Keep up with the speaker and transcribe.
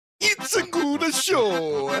segura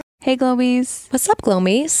show. Hey, Glomies. What's up,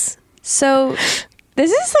 Glomies? So,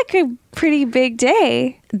 this is like a pretty big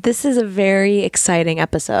day. This is a very exciting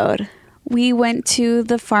episode. We went to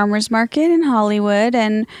the farmer's market in Hollywood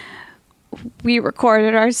and we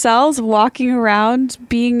recorded ourselves walking around,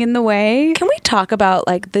 being in the way. Can we talk about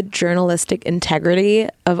like the journalistic integrity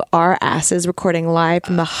of our asses recording live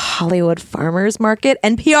from the Hollywood Farmers Market?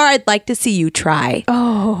 NPR, I'd like to see you try.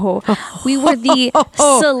 Oh, we were the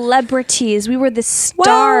celebrities. We were the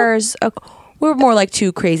stars. We were more like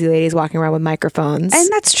two crazy ladies walking around with microphones. And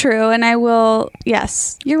that's true. And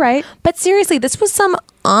yes, you're right. But seriously, this was some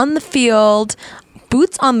on the field,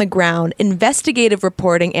 boots on the ground, investigative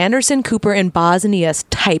reporting, Anderson Cooper and Bosnia's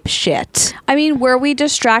type shit. I mean, were we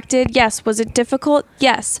distracted? Yes. Was it difficult?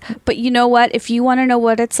 Yes. But you know what? If you want to know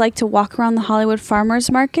what it's like to walk around the Hollywood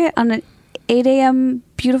Farmers Market on an 8 a.m.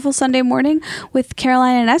 beautiful Sunday morning with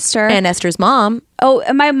Caroline and Esther. And Esther's mom. Oh,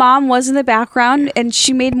 and my mom was in the background, and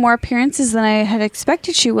she made more appearances than I had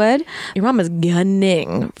expected she would. Your mom is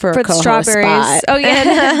gunning for a the co-host strawberries. spot. Oh,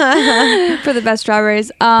 yeah. For the best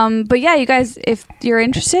strawberries. But yeah, you guys, if you're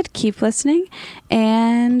interested, keep listening,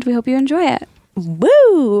 and we hope you enjoy it.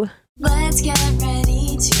 Woo! Let's get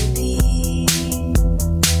ready to be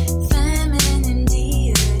feminine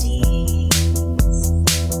deities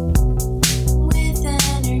with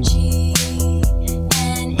energy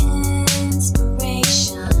and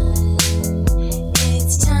inspiration.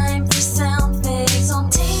 It's time for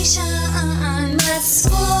self-exaltation. Let's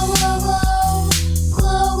glow, glow,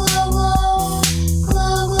 glow, glow, glow,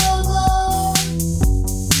 glow, glow, glow.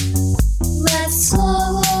 Let's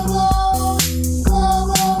glow, glow,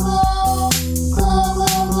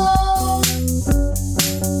 glow.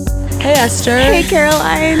 Hey, Esther. Hey,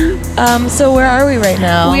 Caroline. So where are we right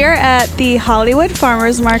now? We are at the Hollywood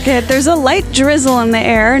Farmers Market. There's a light drizzle in the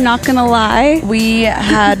air, not gonna lie. We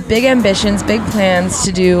had big ambitions, big plans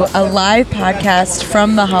to do a live podcast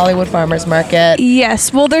from the Hollywood Farmers Market.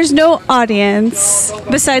 Yes, well, there's no audience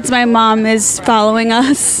besides my mom is following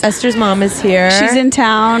us. Esther's mom is here. She's in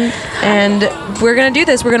town. And we're going to do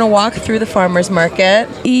this. We're going to walk through the farmers market.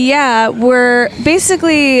 Yeah, we're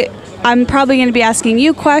basically, I'm probably going to be asking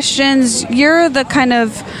you questions. You're the kind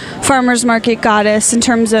of farmers market goddess in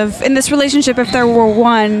terms of, in this relationship, if there were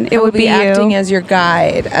one, it would be acting you. as your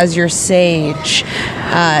guide, as your sage.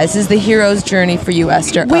 This is the hero's journey for you,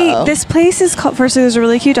 Esther. Wait, this place is called, firstly, there's a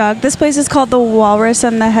really cute dog. This place is called the Walrus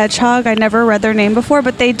and the Hedgehog. I never read their name before,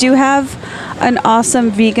 but they do have an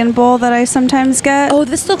awesome vegan bowl that I sometimes get. Oh,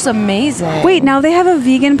 this looks amazing. Wait, now they have a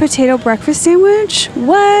vegan potato breakfast sandwich?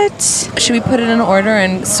 What? Should we put it in order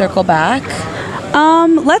and circle back?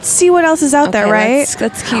 Let's see what else is out there, right?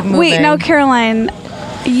 Let's keep moving. Wait, now, Caroline,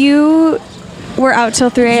 you were out till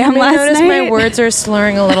 3 a.m. last notice night. my words are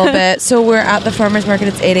slurring a little bit. So we're at the farmer's market.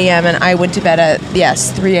 It's 8 a.m. and I went to bed at,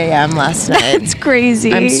 3 a.m. last night. It's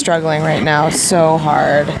crazy. I'm struggling right now so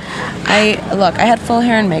hard. I had full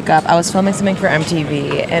hair and makeup. I was filming something for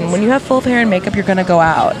MTV. And when you have full hair and makeup, you're going to go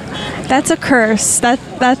out. That's a curse.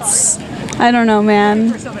 That's... I don't know,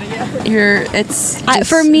 man. For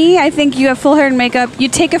me, I think you have full hair and makeup. You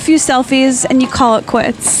take a few selfies and you call it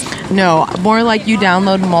quits. No, more like you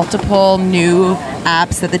download multiple new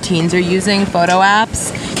apps that the teens are using, photo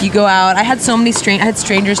apps. You go out. I had so many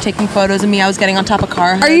strangers taking photos of me. I was getting on top of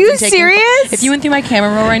car hoods. Are you serious? If you went through my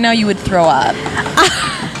camera roll right now, you would throw up.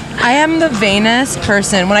 I am the vainest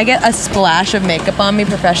person. When I get a splash of makeup on me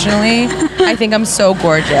professionally, I think I'm so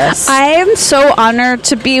gorgeous. I am so honored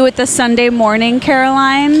to be with the Sunday morning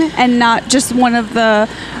Caroline and not just one of the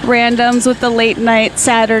randoms with the late night,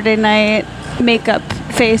 Saturday night makeup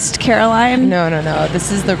faced Caroline. No.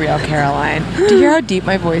 This is the real Caroline. Do you hear how deep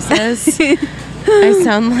my voice is? I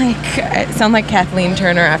sound like Kathleen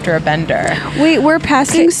Turner after a bender. Wait, we're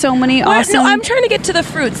passing so many awesome... No, I'm trying to get to the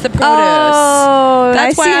fruits, the produce. Oh,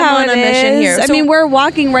 that's why I'm on a mission here. I mean, we're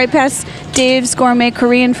walking right past Dave's Gourmet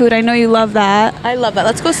Korean food. I know you love that. I love that.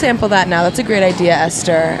 Let's go sample that now. That's a great idea,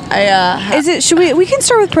 Esther. We can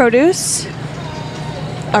start with produce.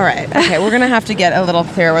 All right. Okay, we're going to have to get a little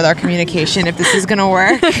clearer with our communication if this is going to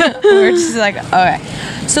work. We're just like, okay.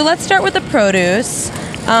 So let's start with the produce.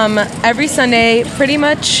 Every Sunday, pretty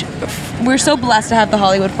much, we're so blessed to have the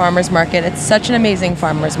Hollywood Farmers Market. It's such an amazing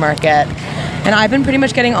farmers market. And I've been pretty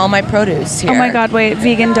much getting all my produce here. Oh my God, wait,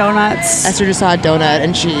 vegan donuts. Esther just saw a donut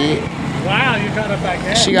and she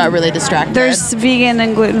got really distracted. There's vegan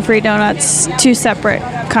and gluten-free donuts, two separate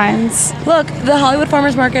kinds. Look, the Hollywood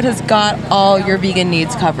Farmers Market has got all your vegan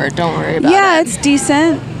needs covered. Don't worry about it. Yeah, it's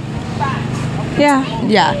decent. Yeah.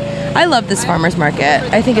 I love this farmer's market.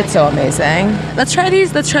 I think it's so amazing. Let's try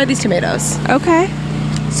these tomatoes. Okay.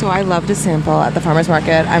 So I love to sample at the farmer's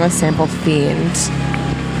market. I'm a sample fiend.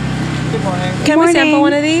 Good morning. Can we Morning. sample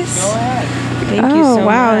one of these? Go ahead. Thank you so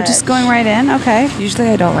wow. much. Just going right in. Okay. Usually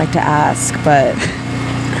I don't like to ask, but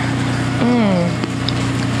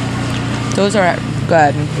those are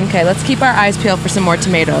good. Okay, let's keep our eyes peeled for some more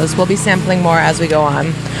tomatoes. We'll be sampling more as we go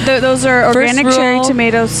on. Those are organic First cherry rule-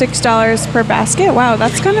 tomatoes, $6 per basket. Wow,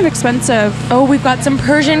 that's kind of expensive. Oh, we've got some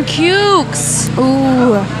Persian cukes.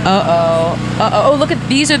 Ooh. Oh, look at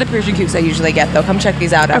these are the Persian cukes I usually get though. Come check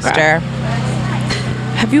these out, Okay. Esther.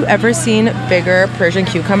 Have you ever seen bigger Persian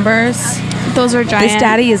cucumbers? Those are giant. This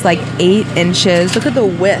daddy is like 8 inches. Look at the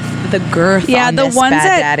width, the girth Yeah, on the this ones bad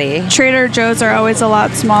at daddy. Trader Joe's are always a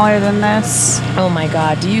lot smaller than this. Oh my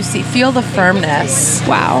God, do you feel the firmness?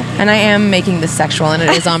 Wow. And I am making this sexual and it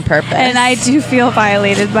is on purpose. And I do feel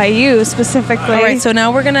violated by you specifically. All right, so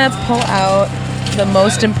now we're gonna pull out the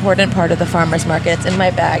most important part of the farmer's market. It's in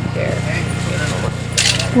my bag here.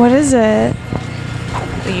 What is it?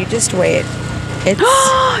 Will you just wait? It's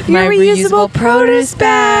Your reusable produce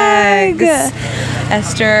bags.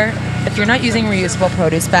 Esther, if you're not using reusable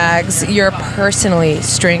produce bags, you're personally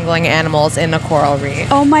strangling animals in a coral reef.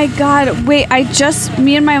 Oh my God. Wait,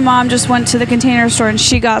 me and my mom just went to the Container Store and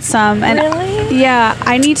she got some. And Really? yeah,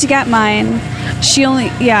 I need to get mine.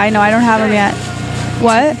 I know, I don't have them yet.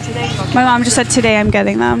 What? My mom just said today I'm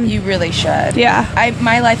getting them. You really should. Yeah.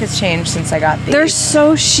 My life has changed since I got these. They're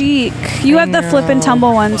so chic. You I have the flip and know.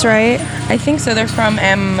 tumble ones, right? I think so. They're from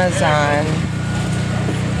Amazon.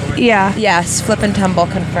 Yeah. Yes, flip and tumble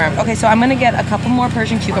confirmed. Okay, so I'm gonna get a couple more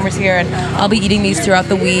Persian cucumbers here, and I'll be eating these throughout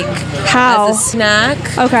the week How? as a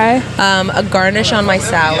snack. Okay. A garnish on my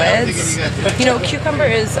salads. You know, cucumber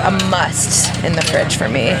is a must in the fridge for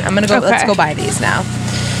me. I'm gonna go. Okay. Let's go buy these now.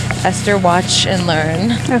 Esther, watch and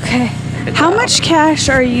learn. Okay. How much cash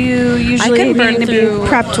are you usually can burn needing to be through-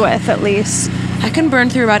 prepped with, at least? I can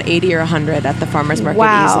burn through about 80 or 100 at the farmer's market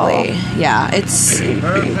Wow. easily. Yeah, it's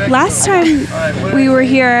Last time we were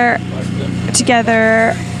here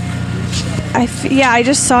together, I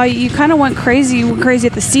just saw you kind of went crazy. You went crazy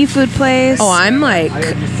at the seafood place. Oh, I'm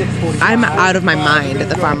out of my mind at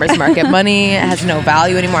the farmer's market. Money has no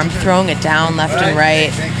value anymore. I'm throwing it down left and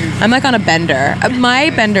right. I'm like on a bender. My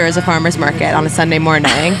bender is a farmer's market on a Sunday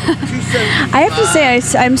morning. I have to say,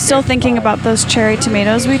 I'm still thinking about those cherry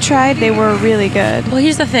tomatoes we tried. They were really good. Well,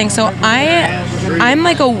 here's the thing. So I'm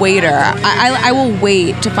like a waiter. I will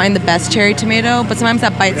wait to find the best cherry tomato, but sometimes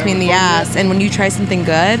that bites me in the ass. And when you try something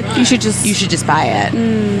good, you should just buy it.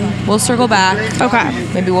 We'll circle back.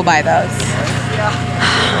 Okay. Maybe we'll buy those.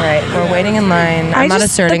 All right, we're waiting in line. I'm not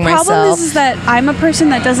asserting the problem myself. is that I'm a person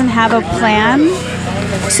that doesn't have a plan.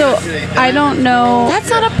 So I don't know. That's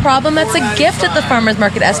not a problem. That's a gift at the farmer's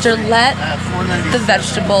market, Esther. Let the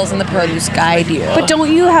vegetables and the produce guide you. But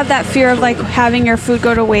don't you have that fear of like having your food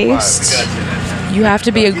go to waste? You have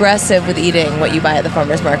to be aggressive with eating what you buy at the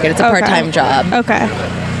farmer's market. It's a Okay. part-time job. Okay.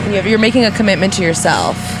 You're making a commitment to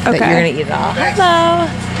yourself that Okay. you're going to eat it all. Hello.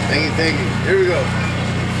 Thank you. Here we go.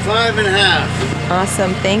 5.5.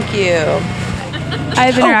 Awesome. Thank you.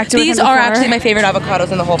 I've interacted with These him are before. actually my favorite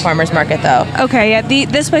avocados in the whole farmer's market, though. Okay, yeah.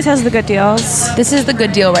 This place has the good deals. This is the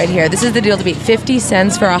good deal right here. This is the deal to beat. 50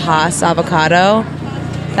 cents for a Haas avocado.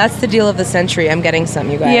 That's the deal of the century. I'm getting some,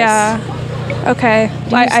 you guys. Yeah. Okay.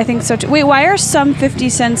 I think so too. Wait, why are some 50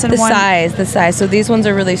 cents and The one? size. So these ones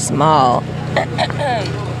are really small.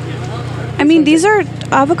 I mean, these are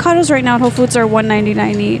avocados right now at Whole Foods are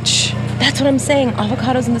 $1.99 each. That's what I'm saying.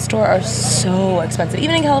 Avocados in the store are so expensive.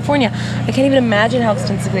 Even in California. I can't even imagine how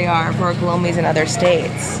expensive they are for glomies in other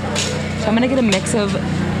states. So I'm going to get a mix of...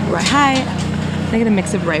 Hi. I'm going to get a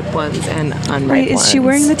mix of ripe ones and unripe Wait, ones. is she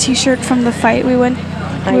wearing the T-shirt from the fight we went?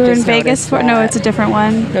 I We were in just Vegas noticed for. No, that. it's a different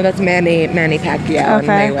one. No, that's Manny Pacquiao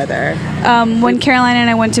Okay. and Mayweather. When Caroline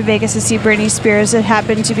and I went to Vegas to see Britney Spears, it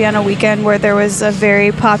happened to be on a weekend where there was a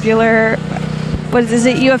very popular, what is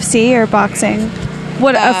it, UFC or boxing?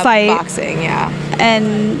 A fight. Boxing, yeah.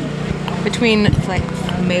 And Between like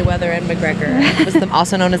Mayweather and McGregor. It was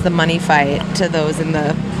also known as the money fight to those in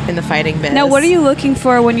the fighting biz. now, what are you looking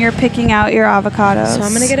for when you're picking out your avocados? So I'm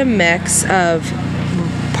going to get a mix of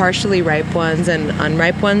partially ripe ones and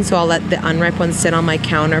unripe ones. So I'll let the unripe ones sit on my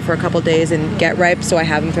counter for a couple days and get ripe so I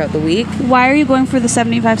have them throughout the week. Why are you going for the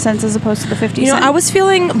 75 cents as opposed to the 50 You know, cents? I was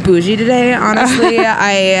feeling bougie today, honestly.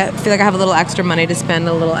 I feel like I have a little extra money to spend,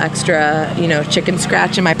 a little extra, chicken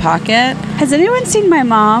scratch in my pocket. Has anyone seen my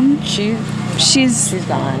mom? She's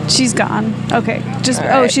gone. She's gone. Okay.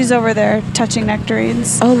 All right. She's over there touching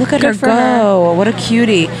nectarines. Oh, look at Good her for go. What a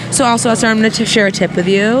cutie. So also, Esther, I'm going to share a tip with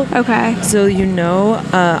you. Okay. So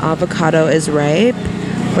avocado is ripe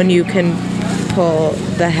when you can pull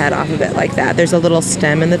the head off of it like that. There's a little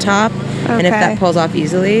stem in the top, and if Okay. that pulls off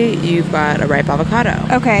easily, you've got a ripe avocado.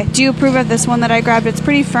 Okay. Do you approve of this one that I grabbed? It's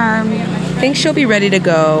pretty firm. I think she'll be ready to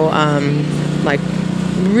go, like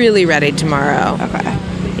really ready tomorrow. Okay.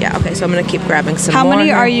 Yeah, okay, so I'm gonna keep grabbing some How more many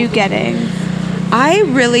here. are you getting?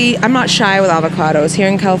 I'm not shy with avocados. Here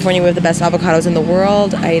in California, we have the best avocados in the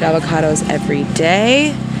world. I eat avocados every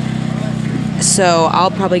day. So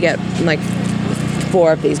I'll probably get like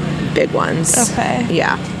 4 of these big ones. Okay.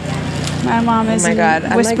 Yeah. My mom is my God,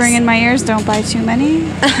 I'm whispering like- in my ears, don't buy too many.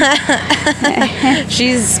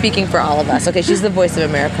 She's speaking for all of us. Okay, she's the voice of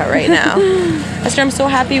America right now. Esther, I'm so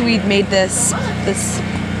happy we made this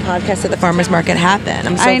podcast at the farmer's market happen.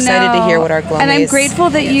 I'm so excited to hear what our glomies... And I'm grateful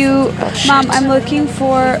that you... shit. Mom, I'm looking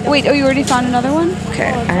for... Wait, you already found another one?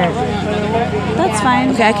 Okay. That's fine.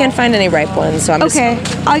 Okay, I can't find any ripe ones, so I'm just... Okay.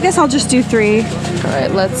 I guess I'll just do 3. All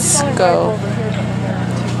right, let's go.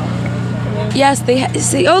 Yes,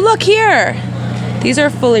 see. Oh, look here. These are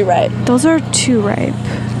fully ripe. Those are too ripe.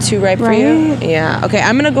 Too ripe for you? Right? Yeah. Okay,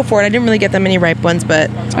 I'm gonna go for it. I didn't really get that many ripe ones, but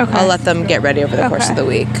Okay. I'll let them get ready over the course Okay. of the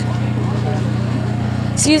week.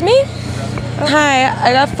 Excuse me? Hi,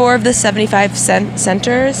 I got 4 of the 75-cent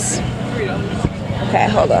centers. Okay,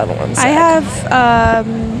 hold on one sec. I have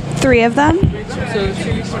 3 of them. So 2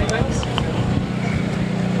 25s?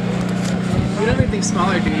 You don't have anything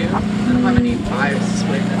smaller, do you? I don't have any 5s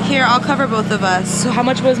right now. Here, I'll cover both of us. So how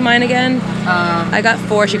much was mine again? I got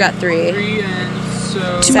 4, she got 3. 3 and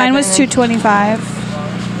so... Mine was 225.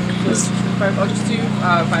 I'll just do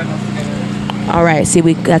 5 altogether. All right, see,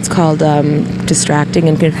 that's called distracting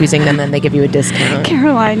and confusing them, and they give you a discount.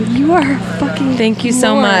 Caroline, you are fucking Thank you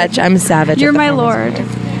so Lord. much. I'm savage. You're at the my farmer's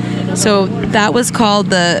lord. market. So that was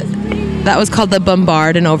called the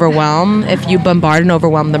bombard and overwhelm. If you bombard and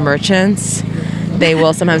overwhelm the merchants, they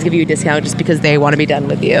will sometimes give you a discount just because they want to be done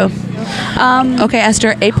with you. Okay,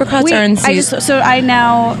 Esther, apricots Wait, are in season. I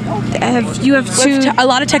now have 2. A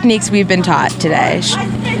lot of techniques we've been taught today.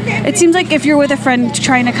 It seems like if you're with a friend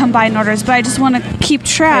trying to combine orders, but I just want to keep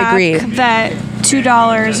track I agree. that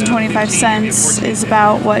 $2.25 is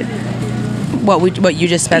about what What you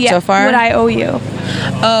just spent so far? what I owe you.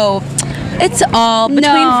 Oh, it's all between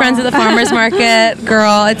No. friends at the farmer's market,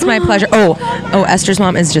 girl. It's my pleasure. Oh, Esther's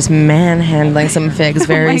mom is just manhandling some figs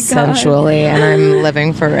very my God. sensually, and I'm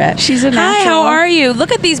living for it. She's a Hi, natural. how are you?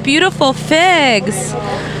 Look at these beautiful figs.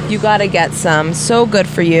 You gotta get some. So good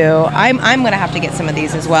for you. I'm gonna have to get some of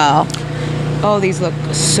these as well. Oh, these look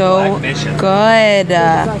so good.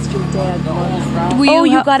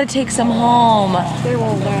 You gotta take some home. They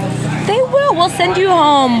will. We'll send you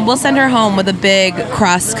home. We'll send her home with a big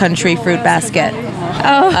cross-country fruit basket.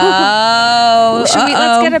 Oh. Let's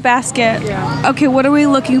get a basket. Okay, what are we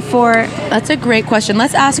looking for? That's a great question.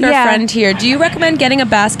 Let's ask our Yeah. friend here. Do you recommend getting a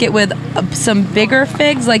basket with some bigger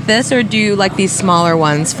figs like this, or do you like these smaller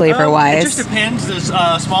ones It flavor-wise? just depends. Those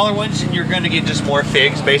smaller ones, you're going to get just more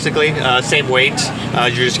figs, basically. Same weight. You're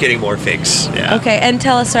just getting more figs. Yeah. Okay, and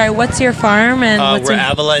tell us, sorry, what's your farm and what's We're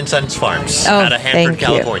your... Avila and Sons Farms Oh, out of Hanford, thank you.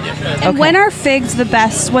 California. And when are figs the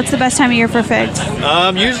best? What's the best time of year for figs?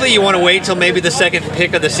 Usually you want to wait till maybe the second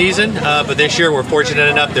pick of the season, but this year we're fortunate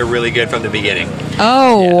enough they're really good from the beginning.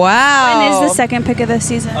 Oh, wow. When is the second pick of the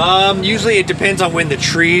season? Usually it depends on when the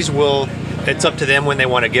trees will. It's up to them when they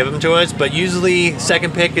want to give them to us, but usually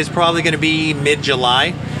second pick is probably going to be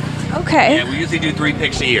mid-July. Okay. Yeah, we usually do 3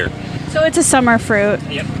 picks a year. So it's a summer fruit.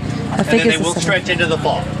 Yep. A And fig then is they the will summer. stretch into the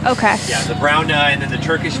fall. Okay. Yeah, the brown and then the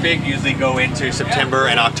Turkish fig usually go into September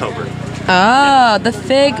and October. Oh, the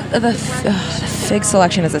fig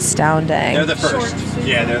selection is astounding. They're the first.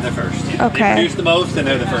 Yeah, they're the first. Yeah. Okay. They produce the most, and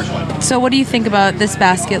they're the first one. So what do you think about this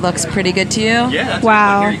basket? Looks pretty good to you? Yeah. That's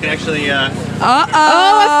Wow. Here you can actually.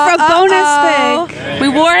 Oh, a bonus fig. We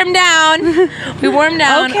wore him down. We wore him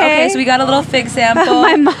down. Okay. So we got a little fig sample.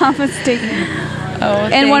 My mom was taking. Oh,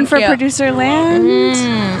 And one thank for you. producer Land.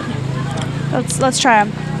 Let's try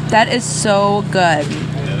them. That is so good.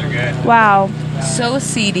 Yeah, they're good. Wow. So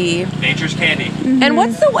seedy. Nature's candy. And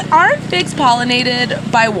aren't figs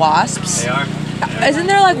pollinated by wasps? They are. Isn't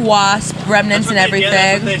there like wasp remnants in every Yeah,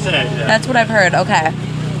 that's fig? what they said. Yeah. That's what I've heard. Okay.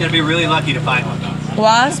 You're gonna be really lucky to find one though.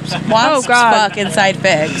 Wasps Oh, God. fuck inside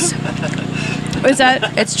figs. Is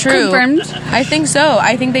that It's true. confirmed? I think so.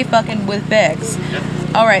 I think they fucking with figs.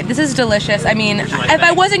 All right, this is delicious. I mean, if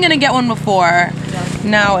I wasn't gonna get one before,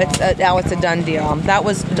 now it's a done deal. That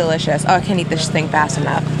was delicious. Oh, I can't eat this thing fast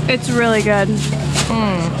enough. It's really good.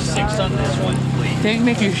 6 on this one, please. They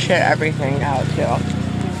make you shit everything out too.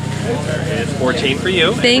 It's 14 for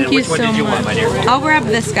you. Thank And then you which one so did you much. want, my dear? I'll grab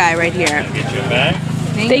this guy right here. Get you a bag.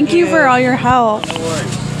 Thank you for all your help.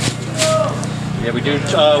 Yeah, we do.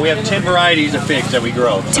 We have 10 varieties of figs that we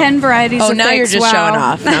grow. 10 varieties Oh, of now you're figs. just Wow. showing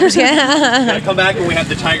off. No, I'm just kidding. Gotta come back and we have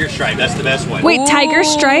the tiger stripe. That's the best one. Wait, tiger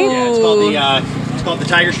stripe? Yeah, it's called the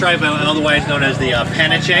tiger stripe, otherwise known as the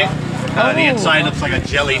panache. The inside looks like a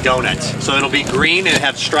jelly donut, so it'll be green and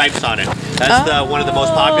have stripes on it. That's one of the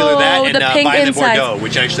most popular. That and the pink Violet inside. Bordeaux,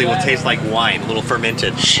 which actually will taste like wine, a little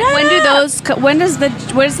fermented. When do those? When does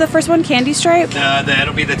what is the first one? Candy stripe.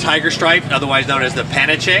 That'll be the tiger stripe, otherwise known as the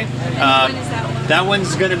panache. That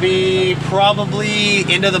one's going to be probably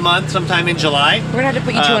end of the month, sometime in July. We're gonna have to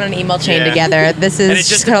put you two on an email chain yeah. together. This is And it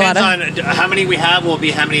just got a lot depends on how many we have will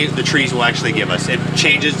be how many the trees will actually give us. It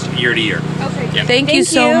changes year to year. Okay. Yeah. Thank you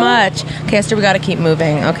so much. Okay, Esther, we got to keep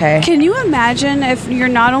moving. Okay. Can you imagine if you're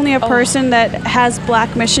not only a person that has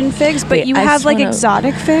black mission figs, but Wait, you I have just like wanna-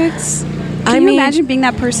 exotic figs? Can I you mean- imagine being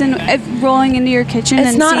that person rolling into your kitchen It's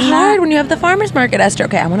and not seeing hard that? when you have the farmer's market, Esther.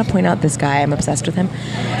 Okay, I want to point out this guy. I'm obsessed with him.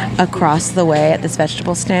 Across the way at this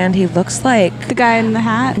vegetable stand, he looks like... The guy in the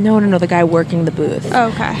hat. No, the guy working the booth. Oh,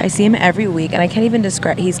 okay. I see him every week, and I can't even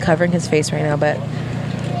describe... He's covering his face right now, but...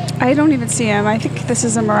 I don't even see him. I think this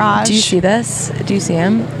is a mirage. Do you see this? Do you see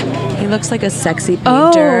him? He looks like a sexy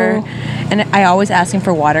painter. Oh. And I always ask him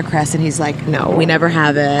for watercress, and he's like, no, we never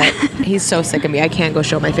have it. He's so sick of me. I can't go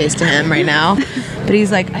show my face to him right now. But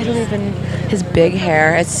he's like, I don't even... His big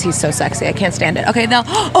hair, he's so sexy. I can't stand it. Okay, now...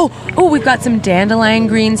 Oh, we've got some dandelion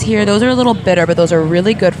greens here. Those are a little bitter, but those are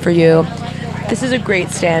really good for you. This is a great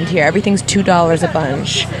stand here. Everything's $2 a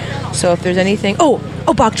bunch. So if there's anything... Oh,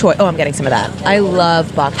 bok choy. Oh, I'm getting some of that. I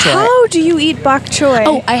love bok choy. How do you eat bok choy?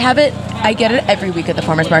 Oh, I have it. I get it every week at the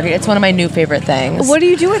farmer's market. It's one of my new favorite things. What do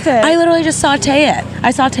you do with it? I literally just saute it.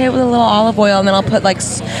 I saute it with a little olive oil, and then I'll put like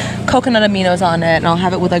coconut aminos on it, and I'll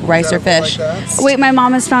have it with like rice or fish. Wait, my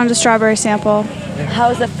mom has found a strawberry sample.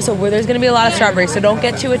 How is that? So there's going to be a lot of strawberries, so don't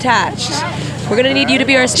get too attached. We're going to need you to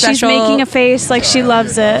be our special... She's making a face like she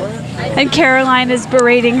loves it. And Caroline is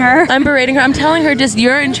berating her. I'm berating her. I'm telling her just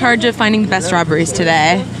you're in charge of finding the best strawberries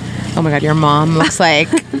today. Oh my God, your mom looks like...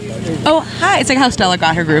 Oh, hi. It's like how Stella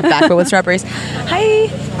got her groove back, but with strawberries. Hi.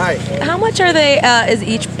 Hi. How much are they, is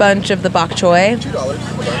each bunch of the bok choy?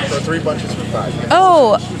 $2 for 3 bunches for $5.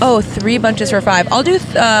 Oh, 3 bunches for $5. I'll do,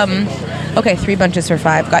 okay, 3 bunches for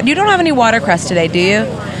 $5. God, you don't have any watercress today, do you?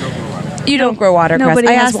 You don't grow watercress. Nobody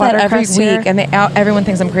I has ask that every watercress here. week, and everyone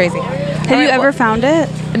thinks I'm crazy. Have you ever found it?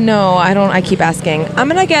 No, I don't. I keep asking. I'm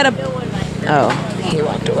gonna get a... Oh, he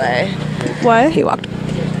walked away. What? He walked.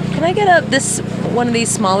 Can I get one of these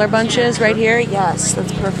smaller bunches right here? Yes,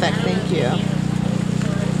 that's perfect. Thank you.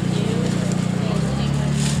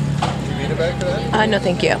 You need a bag for that? No,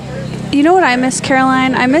 thank you. You know what I miss,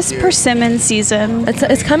 Caroline? I miss persimmon season.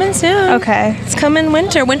 It's coming soon. Okay. It's coming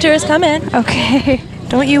winter. Winter is coming. Okay.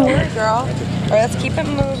 Don't you worry, girl. All right, let's keep it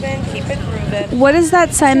moving. Keep it grooving. What is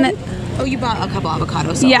that sign that... Oh, you bought a couple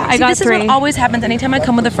avocados. So Yeah, I got this 3. This is what always happens. Anytime I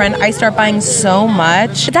come with a friend, I start buying so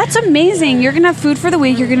much. That's amazing. You're gonna have food for the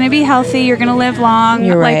week. You're gonna be healthy. You're gonna live long.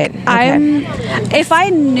 You're like, right. Okay. If I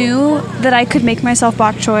knew that I could make myself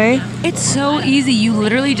bok choy, It's so easy. You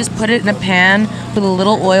literally just put it in a pan with a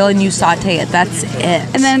little oil and you saute it. That's it.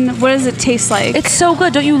 and then what does it taste like? It's so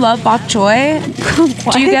good. Don't you love bok choy?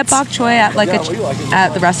 What? Do you get bok choy at like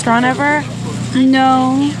at the restaurant ever?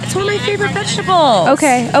 No. It's one of my favorite vegetables.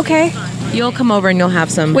 Okay. You'll come over and you'll have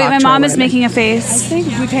some. Wait, bok my choy mom is with me. making a I face. think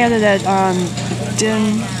we've had it at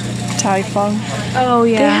Din Tai Fung. Oh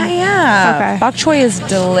Yeah, yeah. Okay. Bok choy is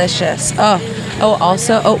delicious.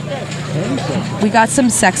 Also, we got some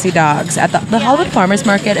sexy dogs at the Hollywood Farmers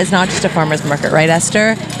Market. Is not just a farmers market, right,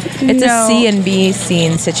 Esther? It's No. a C and B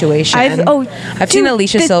scene situation. I've seen dude,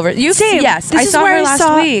 Alicia Silver. Dave, Yes, this I is saw where her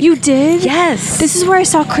last week. You did? Yes. This is where I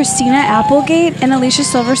saw Christina Applegate and Alicia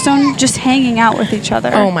Silverstone just hanging out with each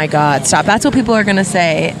other. Oh my God! Stop. That's what people are gonna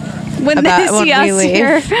say when about they see when us we leave.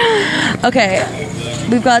 here. Okay,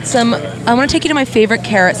 we've got some. I want to take you to my favorite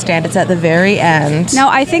carrot stand. It's at the very end. Now,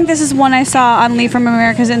 I think this is one I saw on Lee from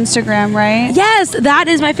America's Instagram, right? Yes, that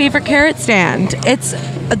is my favorite carrot stand.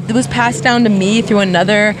 It was passed down to me through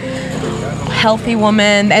another healthy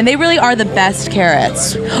woman, and they really are the best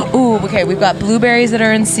carrots. Ooh, okay, we've got blueberries that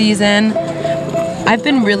are in season. I've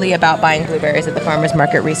been really about buying blueberries at the farmer's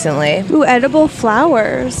market recently. Ooh, edible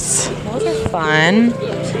flowers. Those are fun.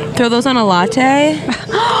 Throw those on a latte.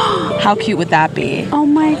 How cute would that be? Oh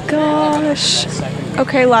my gosh.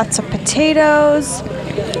 Okay, lots of potatoes.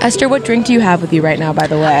 Esther, what drink do you have with you right now, by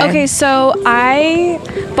the way? Okay, so I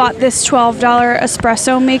bought this $12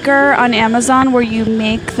 espresso maker on Amazon where you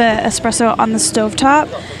make the espresso on the stovetop.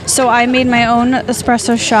 So I made my own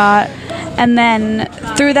espresso shot and then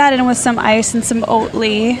threw that in with some ice and some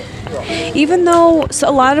Oatly. Even though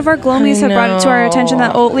a lot of our glomies have brought it to our attention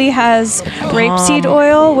that Oatly has rapeseed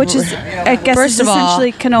oil, which is, I guess, First is of all,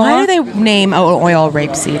 essentially canola. why do they name oil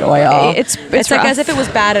rapeseed oil? It's like rough. as if it was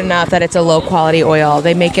bad enough that it's a low quality oil.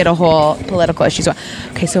 They make it a whole political issue. So,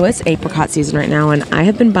 okay, so it's apricot season right now, and I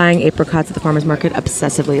have been buying apricots at the farmers market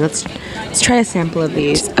obsessively. Let's try a sample of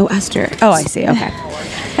these. Oh, Esther. Oh, I see. Okay.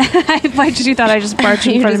 Why did you thought I just barged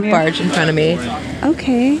in You front just of you? barged in front of me.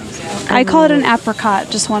 Okay. I call it an apricot.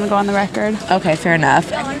 Just want to go on the record. Okay, fair enough.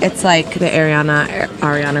 It's like the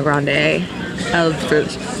Ariana Grande of fruit.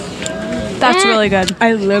 That's really good.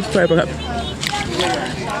 I live for apricot.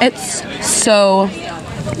 It's so.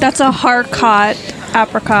 That's a hard-caught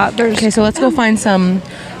apricot. There's Okay, so let's go find some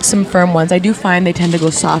firm ones. I do find they tend to go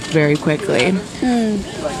soft very quickly.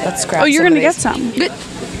 Let's grab. Oh, you're some gonna of get some. these.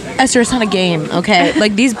 Esther, it's not a game, okay?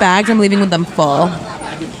 Like these bags, I'm leaving with them full.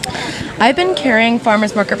 I've been carrying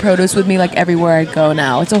farmers market produce with me like everywhere I go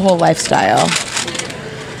now. It's a whole lifestyle.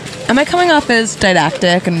 Am I coming off as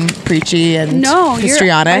didactic and preachy and No,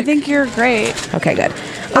 histrionic? I think you're great. Okay, good.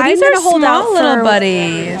 I'm These gonna are hold small out little for-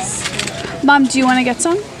 buddies. Mom, do you want to get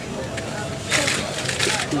some?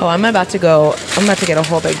 Oh, I'm about to get a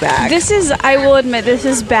whole big bag. This is, I will admit, this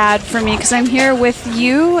is bad for me because I'm here with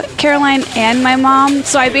you, Caroline, and my mom.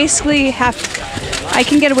 So I basically I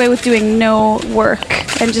can get away with doing no work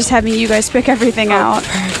and just having you guys pick everything out.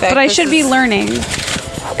 But I should be learning.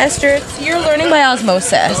 Esther, you're learning by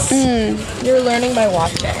osmosis. You're learning by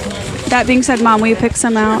watching. That being said, Mom, will you pick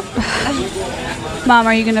some out? Mom,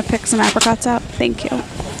 are you going to pick some apricots out? Thank you.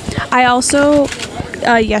 I also,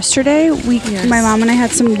 yesterday, my mom and I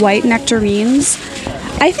had some white nectarines.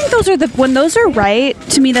 I think when those are right,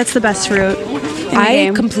 to me, that's the best fruit in the I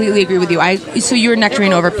game. completely agree with you. So you're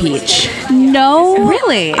nectarine over peach. No.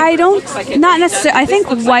 Really? I don't, not necessarily. I think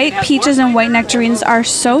white peaches and white nectarines are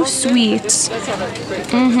so sweet.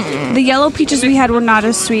 Mm-hmm. The yellow peaches we had were not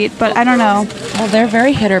as sweet, but I don't know. Well, they're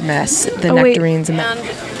very hit or miss, the Oh, wait. nectarines and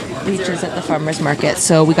the peaches at the farmer's market.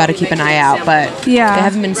 So we got to keep an eye out, but Yeah. they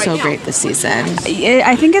haven't been so great this season.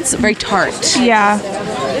 I think it's, Very tart. yeah.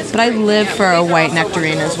 But I live for a white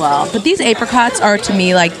nectarine as well. But these apricots are, to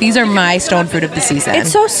me, like, these are my stone fruit of the season.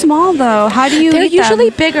 It's so small, though. How do you They're eat usually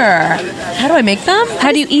them? bigger. How do I make them?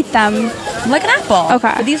 How do you eat them? Like an apple.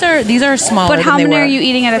 Okay. But these are smaller But how than they many were. are you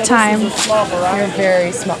eating at a time? They're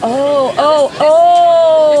very small. Oh.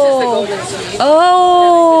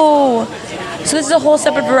 So this is a whole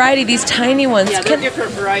separate variety, these tiny ones. Yeah, they're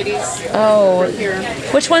different varieties. Oh. Here.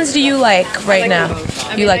 Which ones do you like right now?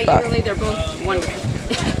 You like both? Really, they're both wonderful.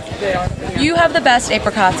 They are. You have the best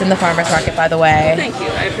apricots in the farmer's market, by the way. Thank you.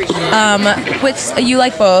 I appreciate it. Which you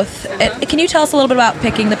like both. Can you tell us a little bit about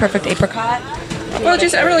picking the perfect apricot? Well,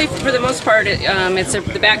 just really, for the most part,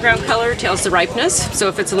 the background color tells the ripeness. So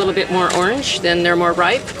if it's a little bit more orange, then they're more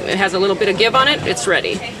ripe. It has a little bit of give on it, it's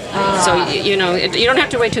ready. So, you don't have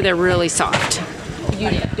to wait till they're really soft.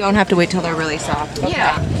 You don't have to wait till they're really soft. Okay.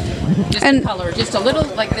 Yeah. Just And- the color, just a little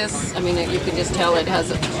like this. I mean, you can just tell it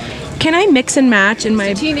has a Can I mix and match in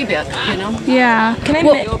my... teeny bit, Yeah. Can I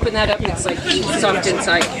Well, mi- you open that up, it's like soft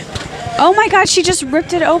inside. Oh my God, she just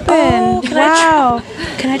ripped it open. Oh, can I wow.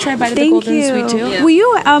 Can I try a bite of the Thank golden you. sweet too? Yeah. Will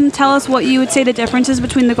you tell us what you would say the difference is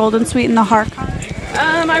between the golden sweet and the hard?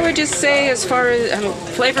 I would just say, as far as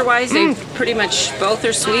flavor-wise, they pretty much both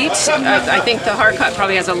are sweet. I think the hard cut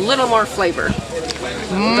probably has a little more flavor,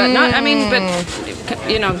 but not. I mean, but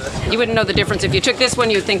you wouldn't know the difference if you took this one.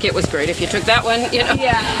 You'd think it was great. If you took that one,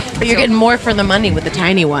 But you're getting more for the money with the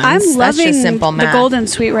tiny ones. I'm That's loving just simple the math. golden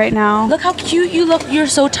sweet right now. Look how cute you look. You're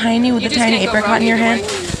so tiny with You the just tiny can't go apricot wrong in your either hand. way.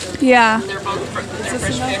 Yeah. They're both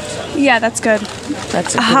fresh picked. Yeah, that's good.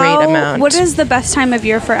 That's a great amount. What is the best time of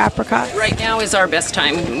year for apricot? Right now is our best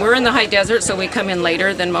time. We're in the high desert, so we come in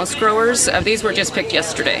later than most growers. These were just picked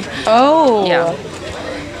yesterday. Oh. Yeah.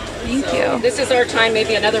 Thank you. This is our time,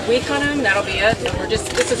 maybe another week on them. That'll be it. And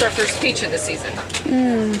this is our first peach of the season.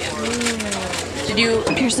 Did you...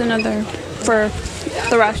 Here's another for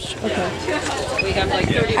the rush. We have like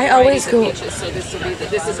 30 I always varieties go- of peaches, so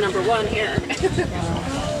this is number one here.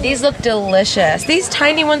 These look delicious. These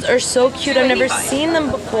tiny ones are so cute. I've never seen them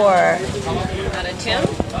before. Out of 10.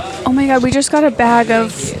 Oh my God, we just got a bag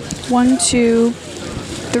of 1, 2,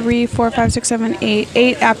 3, 4, 5, 6, 7, 8.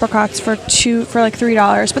 8 apricots for like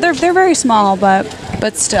 $3. But they're very small, but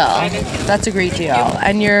Still, that's a great deal.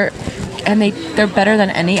 And they're better than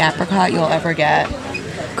any apricot you'll ever get.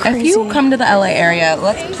 If you come to the LA area,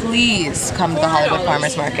 let's please come to the Hollywood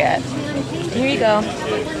Farmers Market. Here you go.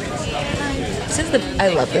 I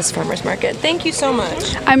love this farmers market. Thank you so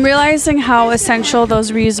much. I'm realizing how essential those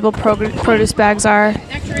reusable produce bags are.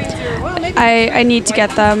 I need to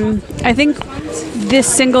get them. I think this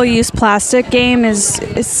single-use plastic game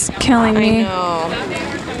is killing me. I know.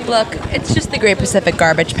 Look, it's just the Great Pacific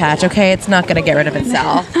Garbage Patch, okay? It's not going to get rid of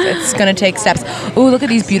itself. It's going to take steps. Ooh, look at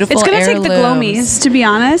these beautiful It's going to heirlooms. take the Glomies, to be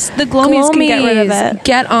honest. The Glomies can get rid of it.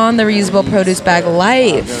 Get on the reusable produce bag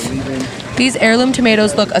life. These heirloom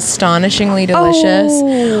tomatoes look astonishingly delicious.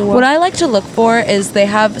 Oh. What I like to look for is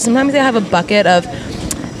sometimes they have a bucket of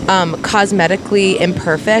cosmetically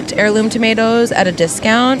imperfect heirloom tomatoes at a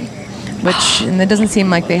discount. And it doesn't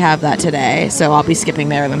seem like they have that today, so I'll be skipping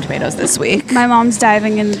the heirloom tomatoes this week. My mom's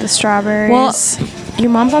diving into the strawberries. Well,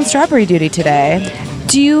 your mom's on strawberry duty today.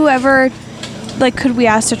 Do you ever, could we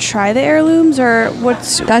ask to try the heirlooms, or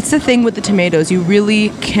what's... That's the thing with the tomatoes. You really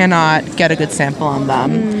cannot get a good sample on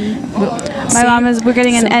them. My mom we're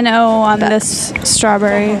getting an NO on this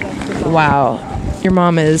strawberry. Wow. Your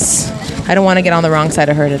mom is... I don't want to get on the wrong side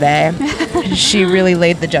of her today. She really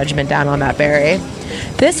laid the judgment down on that berry.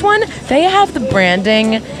 This one, they have the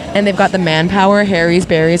branding and they've got the manpower, Harry's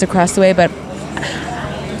Berries across the way, but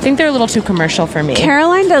I think they're a little too commercial for me.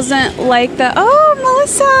 Caroline doesn't like the, oh,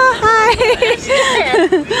 Melissa, hi.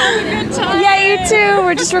 Yeah, you too.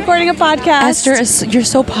 We're just recording a podcast. Esther, you're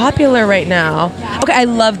so popular right now. Okay, I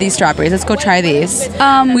love these strawberries. Let's go try these.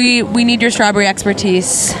 We need your strawberry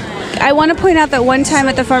expertise. I want to point out that one time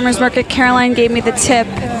at the farmer's market, Caroline gave me the tip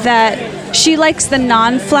that she likes the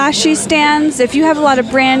non-flashy stands. If you have a lot of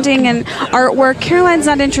branding and artwork, Caroline's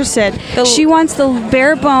not interested. She wants the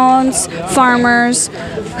bare bones farmers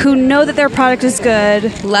who know that their product is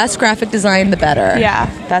good. Less graphic design, the better. Yeah.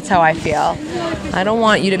 That's how I feel. I don't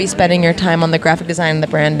want you to be spending your time on the graphic design and the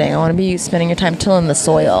branding. I want to be spending your time tilling the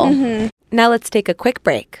soil. Mm-hmm. Now let's take a quick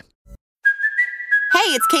break.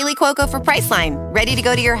 Hey, it's Kaylee Cuoco for Priceline. Ready to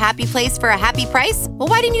go to your happy place for a happy price? Well,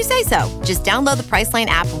 why didn't you say so? Just download the Priceline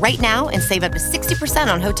app right now and save up to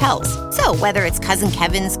 60% on hotels. So whether it's Cousin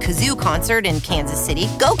Kevin's Kazoo Concert in Kansas City,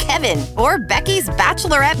 go Kevin, or Becky's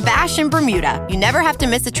Bachelorette Bash in Bermuda, you never have to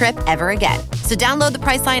miss a trip ever again. So download the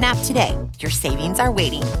Priceline app today. Your savings are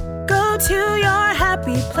waiting. Go to your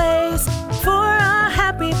happy place for a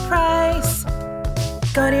happy price.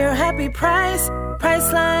 Go to your happy price,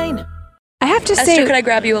 Priceline. I have to say... Esther, could I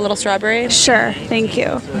grab you a little strawberry? Sure, thank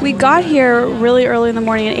you. We got here really early in the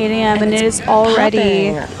morning at 8 a.m. and it is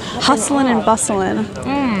already hustling and bustling.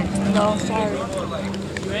 No, sorry.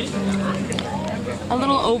 A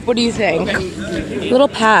little, what do you think? A little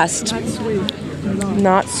past.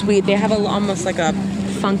 Not sweet. They have almost like a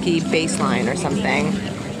funky baseline or something.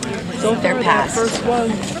 They're past.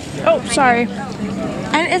 Oh, sorry.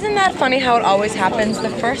 And isn't that funny how it always happens? The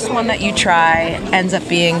first one that you try ends up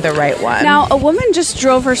being the right one. Now, a woman just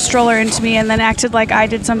drove her stroller into me and then acted like I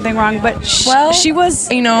did something wrong, but she was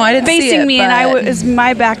I didn't facing see it, me and I was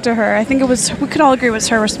my back to her. I think we could all agree it was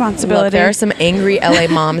her responsibility. Look, there are some angry LA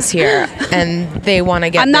moms here and they want to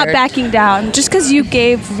get I'm not backing down. Just because you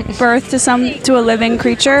gave birth to a living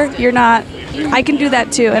creature, you're not... I can do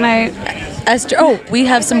that too, and Esther, we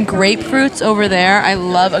have some grapefruits over there. I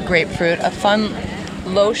love a grapefruit. A fun...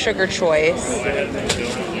 low sugar choice.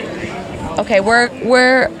 Okay, we're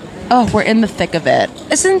in the thick of it.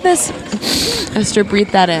 Isn't this... Esther, breathe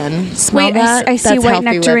that in. Smell that? I see That's white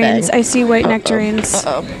healthy nectarines. living. I see white nectarines.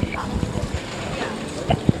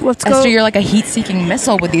 Let's go. Esther, you're like a heat-seeking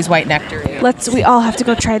missile with these white nectarines. We all have to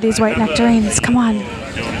go try these white nectarines. Come on.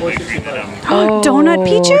 Donut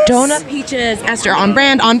peaches? Donut peaches. Esther, on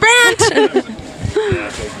brand.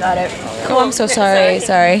 Got it. Oh, I'm so sorry.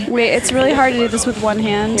 Wait, it's really hard to do this with one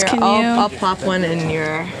hand. Here, Can I'll plop one in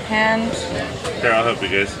your hand. Here, I'll help you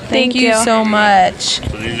guys. Thank you so much.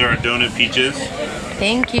 So these are our donut peaches.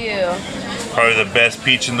 Thank you. Probably the best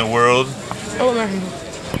peach in the world. Oh my.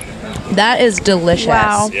 That is delicious.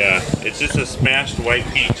 Wow. Yeah, it's just a smashed white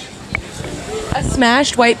peach. A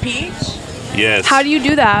smashed white peach? Yes. How do you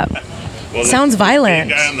do that? Well, Sounds violent.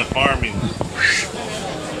 The guy on the farm,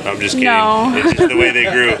 I'm just kidding. No. It's just the way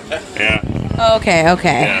they grew. Yeah. Okay.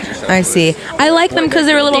 Yeah. I see. I like them because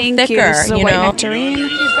they're a little thicker, This is a you white know? nectarine.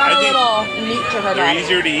 She's got a little meat to her They're body.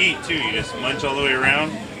 easier to eat, too. You just munch all the way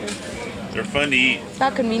around. They're fun to eat. It's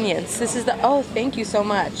not convenience. This is thank you so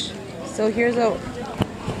much. So here's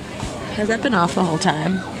has that been off the whole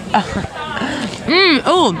time?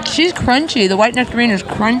 She's crunchy. The white nectarine is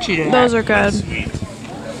crunchy today. Those are good. Sweet.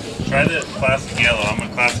 Try the classic yellow. I'm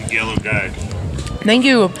a classic yellow guy. Thank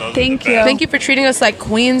you. Thank you. Thank you for treating us like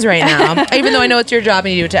queens right now. Even though I know it's your job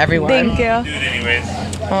and you do it to everyone. Thank you. Do it anyways.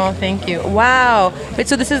 Oh, thank you. Wow. Wait,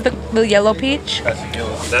 so this is the yellow peach?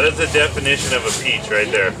 That is the definition of a peach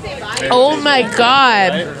right there. Oh my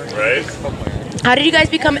God. Right? How did you guys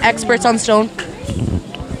become experts on stone?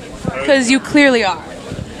 Because you clearly are.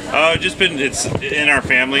 Oh, it's in our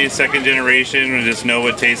family, second generation. We just know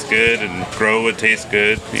what tastes good and grow what tastes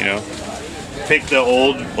good. You know, pick the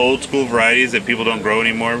old school varieties that people don't grow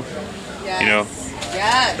anymore. Yes. You know,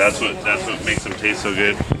 yes. That's what makes them taste so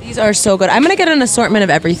good. These are so good. I'm gonna get an assortment of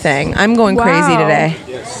everything. I'm going crazy today.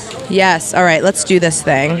 Yes. All right, let's do this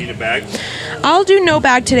thing. Need a bag? I'll do no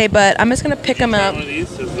bag today, but I'm just gonna pick them up. One of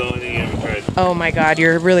these is the only thing I haven't tried. Oh my God,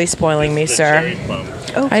 you're really spoiling me, The sir. cherry plum.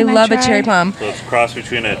 Oh, I can love a try? cherry plum. So it's a cross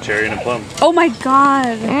between a cherry and a plum. Oh my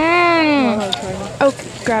God. Mm. Oh,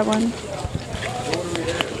 grab one.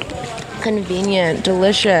 Convenient,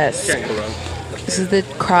 delicious. This is the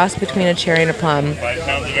cross between a cherry and a plum. 5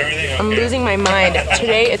 pounds of everything? I'm Okay. losing my mind.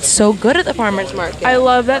 Today it's so good at the farmer's market. I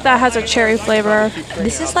love that has a cherry flavor.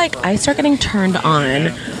 This is like, I start getting turned on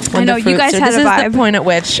when I know, the you fruits guys are, had this a is vibe. the point at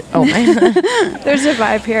which, oh my. There's a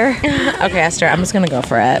vibe here. Okay, Esther, I'm just gonna go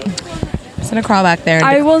for it. I'm just gonna crawl back there.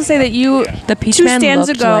 I will say that The peach 2 man stands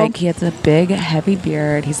looked ago. like he has a big, heavy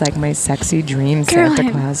beard. He's like my sexy dream Santa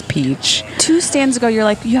Caroline. Claus peach. 2 stands ago, you're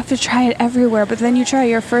like, you have to try it everywhere, but then you try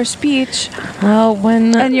your first peach. Well,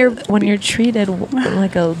 when And you're treated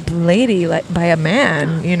like a lady, like by a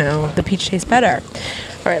man, you know, the peach tastes better.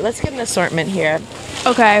 All right, let's get an assortment here.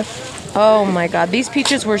 Okay. Oh my God, these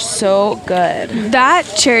peaches were so good. That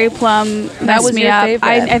cherry plum messed was me your up. favorite.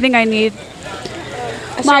 I think I need.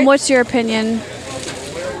 Mom, what's your opinion?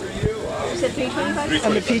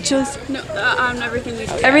 And the peaches? No, on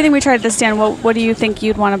everything we tried at the stand. What do you think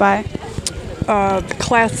you'd want to buy?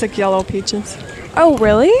 Classic yellow peaches. Oh,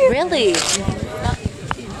 really? Really?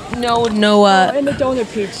 No. And the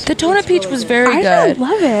donut peach. The donut peach was very I good.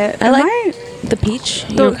 love it. I like the peach.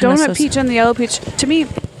 the donut peach and the yellow peach. To me,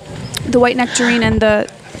 the white nectarine and the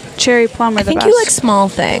cherry plum are I the think best. you like small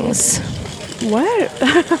things. What?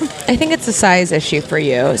 I think it's a size issue for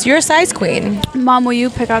you. So you're a size queen. Mom, will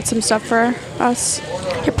you pick out some stuff for us?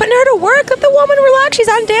 You're putting her to work. Let the woman relax. She's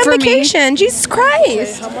on damn For me? vacation. Jesus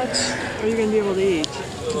Christ. How much are you going to be able to eat?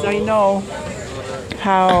 Because I know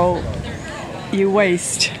how you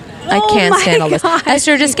waste. I can't stand all this.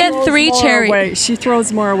 Esther, just get 3 cherry. She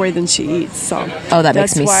throws more away than she eats. So Oh, that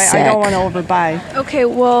makes me that's why sick. I don't want to overbuy. Okay,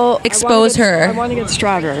 well, Expose her. I want to get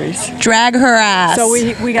strawberries. Drag her ass. So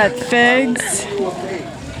we got figs,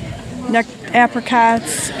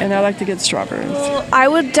 apricots, and I like to get strawberries. I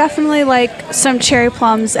would definitely like some cherry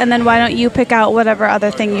plums, and then why don't you pick out whatever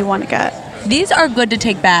other thing you want to get? These are good to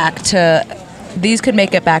take back to. These could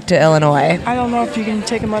make it back to Illinois. I don't know if you can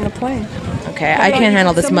take them on the plane. Okay, I can't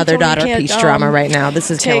handle this Someone told me mother-daughter you can't, peach drama right now. This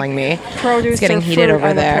is take killing me. Produce It's getting or heated fruit over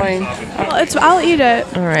on the there. plane. Well, I'll eat it.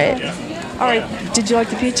 All right. All right. Did you like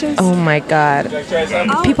the peaches? Oh my God.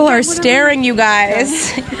 People are staring, you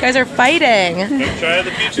guys. You guys are fighting. Try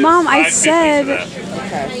the peaches. Mom, I 5.50 said. for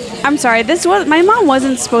that. I'm sorry. My mom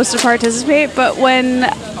wasn't supposed to participate, but when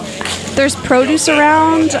there's produce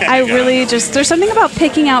around, I really there's something about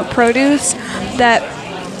picking out produce that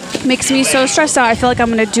makes me so stressed out. I feel like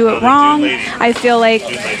I'm going to do it wrong. I feel like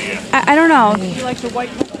I don't know. You like the white?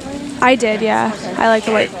 I did, yeah. I like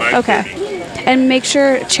the white. Okay. And make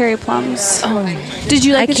sure cherry plums. Oh, Did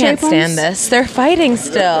you like I the cherry can't plums? stand this. They're fighting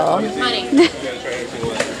still.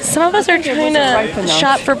 Some of us are trying to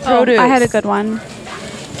shop for produce. I had a good one.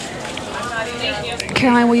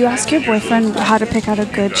 Caroline, will you ask your boyfriend how to pick out a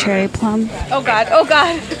good cherry plum? Oh God! Oh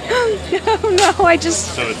God! Oh no!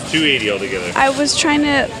 So it's $2.80 altogether. I was trying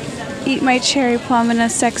to eat my cherry plum in a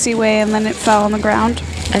sexy way, and then it fell on the ground.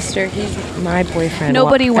 Esther, he's my boyfriend.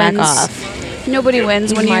 Nobody Back wins. off. Nobody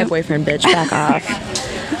wins He's when my you. boyfriend, bitch. Back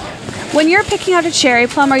off. When you're picking out a cherry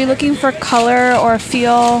plum, are you looking for color or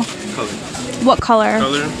feel? Color. What color?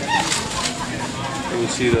 Color. And you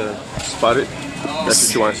see the spotted. That's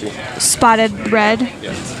what you want to see. Spotted red.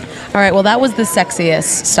 Yeah. All right, well, that was the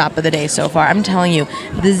sexiest stop of the day so far. I'm telling you,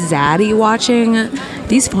 the zaddy watching,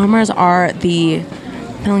 these farmers are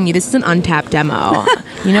I'm telling you, this is an untapped demo.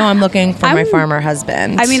 You know I'm looking for my farmer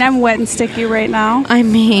husband. I mean, I'm wet and sticky right now. I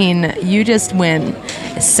mean, you just went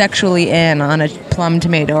sexually in on a plum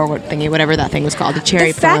tomato or whatever that thing was called, a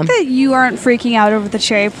cherry The plum. fact that you aren't freaking out over the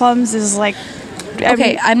cherry plums is like...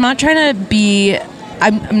 Okay, I'm not trying to be...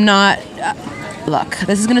 I'm not... look,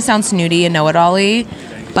 this is going to sound snooty and know-it-all-y,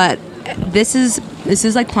 but this is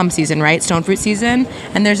like plum season, right? Stone fruit season.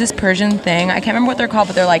 And there's this Persian thing. I can't remember what they're called,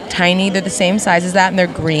 but they're like tiny. They're the same size as that, and they're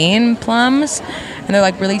green plums. And they're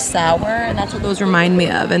like really sour, and that's what those remind me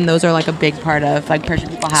of. And those are like a big part of like Persian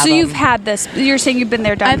people have. So them. you've had this. You're saying you've been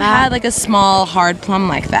there, done I've that. had like a small hard plum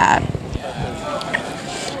like that.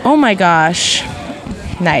 Oh my gosh.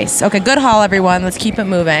 Nice. Okay, good haul, everyone. Let's keep it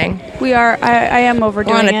moving. We are. I am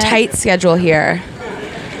overdoing We're on a it. tight schedule here.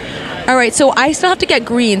 All right, so I still have to get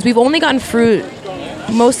greens. We've only gotten fruit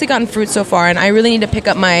mostly gotten fruit so far, and I really need to pick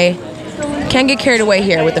up my... Can't get carried away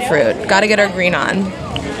here with the fruit. Gotta get our green on.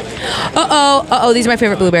 Uh-oh, these are my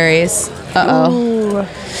favorite blueberries. Uh-oh.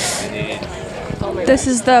 This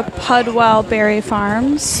is the Pudwell Berry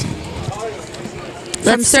Farms.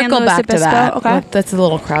 Let's circle back to that. Okay. That's a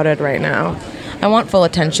little crowded right now. I want full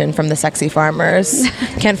attention from the sexy farmers.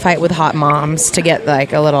 Can't fight with hot moms to get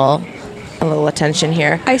like a little attention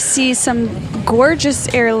here. I see some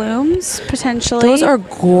gorgeous heirlooms, potentially. Those are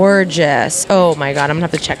gorgeous. Oh my God, I'm gonna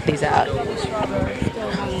have to check these out.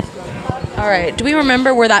 All right, do we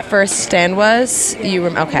remember where that first stand was?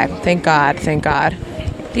 Okay, thank God.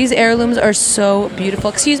 These heirlooms are so beautiful.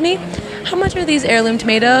 Excuse me, how much are these heirloom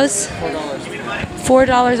tomatoes?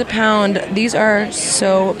 $4 a pound. These are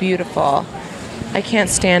so beautiful. I can't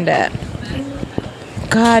stand it.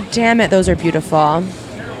 God damn it, those are beautiful.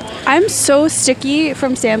 I'm so sticky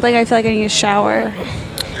from sampling. I feel like I need a shower.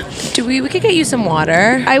 We could get you some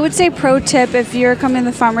water. I would say pro tip, if you're coming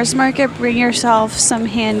to the farmer's market, bring yourself some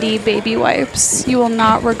handy baby wipes. You will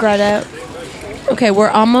not regret it. Okay, we're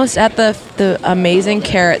almost at the amazing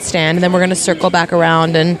carrot stand, and then we're going to circle back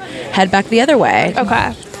around and head back the other way.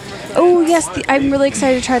 Okay. Oh, yes. I'm really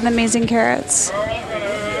excited to try the amazing carrots.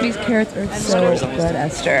 These carrots are so good,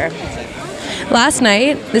 Esther. Last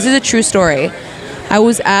night, this is a true story. I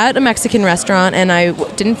was at a Mexican restaurant and I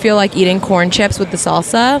didn't feel like eating corn chips with the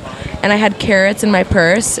salsa, and I had carrots in my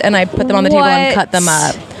purse and I put them on the table and cut them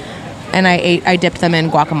up, and I dipped them in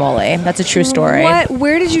guacamole. That's a true story. What?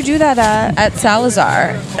 Where did you do that at? At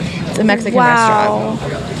Salazar. It's a Mexican restaurant.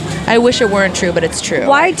 I wish it weren't true, but it's true.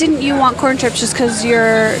 Why didn't you want corn chips? Just because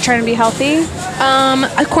you're trying to be healthy?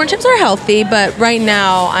 Corn chips are healthy, but right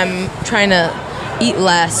now I'm trying to eat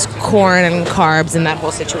less corn and carbs in that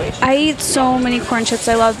whole situation. I eat so many corn chips.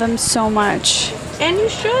 I love them so much. And you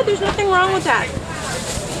should. There's nothing wrong with that.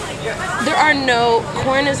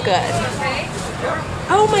 Corn is good.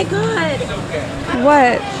 Oh my God.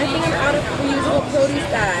 What? I think I'm out of reusable produce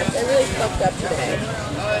bags. I really fucked up today.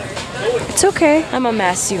 It's okay. I'm a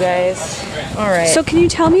mess, you guys. All right. So can you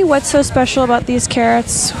tell me what's so special about these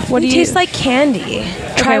carrots? What do you taste like candy?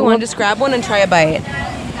 Try one. Just grab one and try a bite.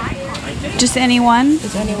 Just anyone?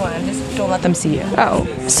 Just anyone. Just don't let them see you. Oh,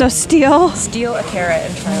 so steal a carrot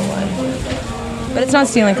and try one. But it's not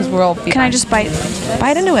stealing because we're all. Can I just bite?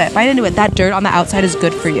 Bite into it. Bite into it. That dirt on the outside is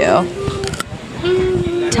good for you.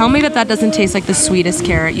 Tell me that doesn't taste like the sweetest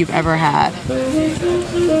carrot you've ever had.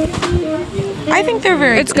 I think they're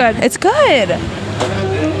very. It's good. It's good.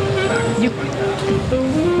 You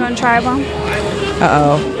want to try one?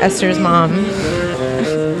 Uh-oh. Esther's mom.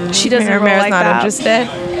 She doesn't roll like not that. Interested.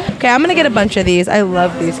 Okay, I'm gonna get a bunch of these. I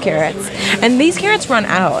love these carrots, and these carrots run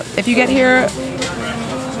out. If you get here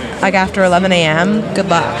like after 11 a.m., good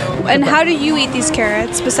luck. And how do you eat these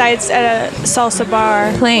carrots besides at a salsa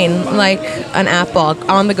bar? Plain, like an apple,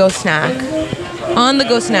 on the go snack. On the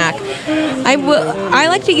go snack. I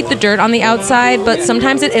like to eat the dirt on the outside, but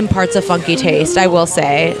sometimes it imparts a funky taste, I will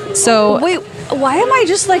say. So wait, why am I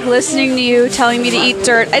just like listening to you telling me to eat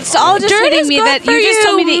dirt? It's all just dirt hitting me that you just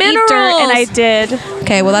told me to eat dirt and I did.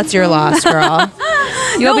 Okay, well that's your loss, girl.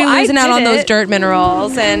 You'll be losing out on those dirt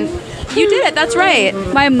minerals, and you did it. That's right.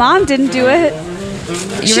 My mom didn't do it.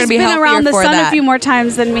 You're gonna be been healthier around the for sun that. a few more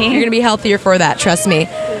times than me. You're gonna be healthier for that. Trust me.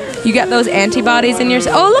 You get those antibodies in your.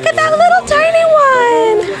 Oh, look at that little tiny one.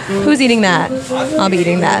 Who's eating that? I'll be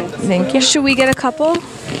eating that. Thank you. Should we get a couple?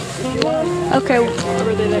 Okay.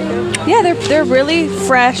 Yeah, they're really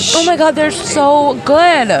fresh. Oh my God, they're so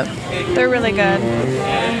good. They're really good.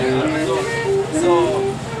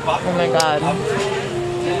 Oh my God.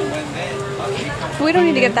 We don't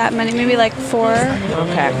need to get that many. Maybe like 4.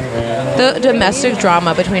 Okay. The domestic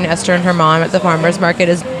drama between Esther and her mom at the farmer's market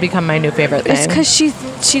has become my new favorite thing. It's because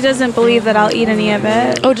she doesn't believe that I'll eat any of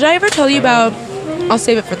it. Oh, did I ever tell you about... I'll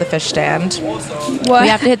save it for the fish stand. What? We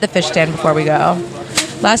have to hit the fish stand before we go.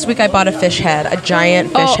 Last week I bought a fish head, a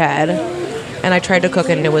giant fish head, and I tried to cook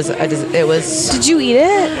it, and it was. Did you eat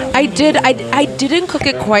it? I did. I didn't cook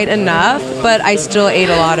it quite enough, but I still ate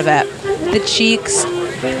a lot of it. The cheeks,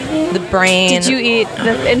 the brain. Did you eat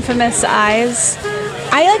the infamous eyes?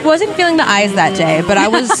 I wasn't feeling the eyes that day, but I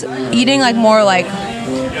was eating more like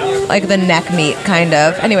the neck meat kind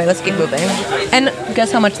of. Anyway, let's keep moving. And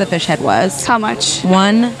guess how much the fish head was? How much?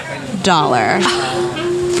 $1.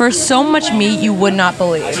 For so much meat you would not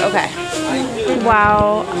believe. Okay.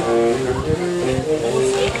 Wow.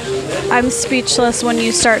 I'm speechless when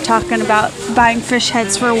you start talking about buying fish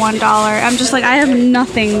heads for $1. I'm just like, I have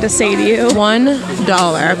nothing to say to you.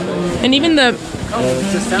 $1. And even the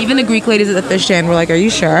Greek ladies at the fish stand were like, "Are you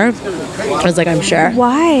sure?" I was like, I'm sure.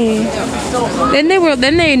 Why? Then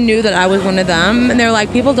they knew that I was one of them, and they're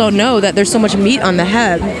like, people don't know that there's so much meat on the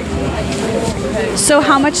head. So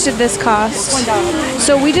how much did this cost?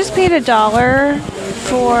 So we just paid $1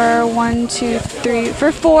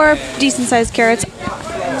 for 4 decent sized carrots.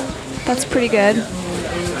 That's pretty good.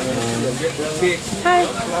 Hi.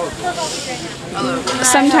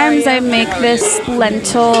 Sometimes I make this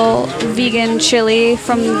lentil vegan chili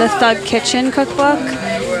from the Thug Kitchen cookbook,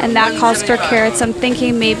 and that calls for carrots. I'm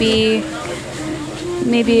thinking maybe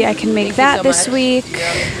I can make that this week.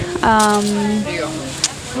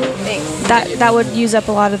 That would use up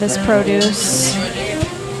a lot of this produce.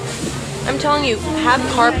 I'm telling you, have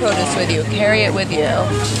car produce with you. Carry it with you.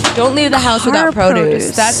 Don't leave the house without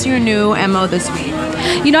produce. That's your new MO this week.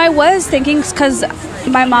 You know, I was thinking, because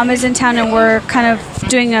my mom is in town and we're kind of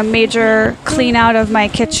doing a major clean out of my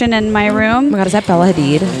kitchen and my room. Oh my God, is that Bella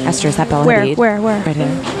Hadid? Esther, is that Bella Hadid? Where? Right here.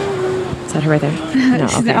 Is that her right there? No,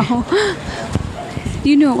 okay. No.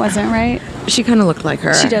 You knew it wasn't, right? She kind of looked like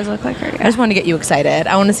her. She does look like her, yeah. I just want to get you excited.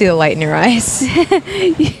 I want to see the light in your eyes.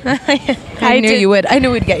 I knew you would. I knew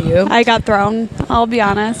we'd get you. I got thrown, I'll be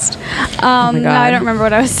honest. Oh my God. No, I don't remember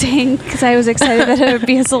what I was saying because I was excited that it would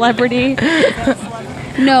be a celebrity.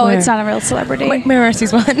 No, it's not a real celebrity. Where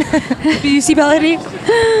sees one? Do you see Bella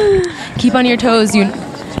Hadid? Keep on your toes.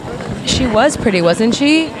 She was pretty, wasn't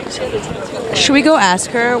she? Should we go ask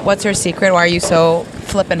her what's her secret? Why are you so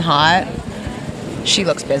flippin' hot? She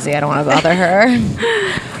looks busy. I don't want to bother her.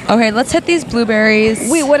 Okay, let's hit these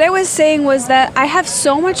blueberries. Wait, what I was saying was that I have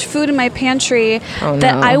so much food in my pantry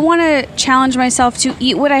that I want to challenge myself to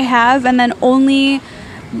eat what I have and then only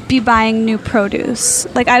be buying new produce.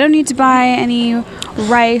 Like, I don't need to buy any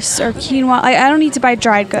rice or quinoa. I don't need to buy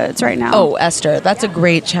dried goods right now. Oh, Esther, that's a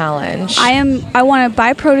great challenge. I want to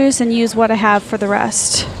buy produce and use what I have for the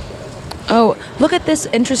rest. Oh, look at this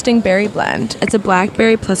interesting berry blend. It's a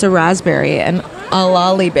blackberry plus a raspberry and a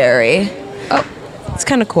lollyberry. Oh, it's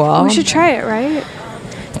kind of cool. We should try it, right?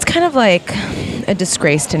 It's kind of like a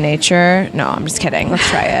disgrace to nature. No, I'm just kidding. Let's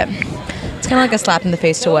try it. It's kind of like a slap in the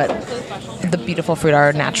face to what the beautiful fruit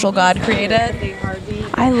our natural God created.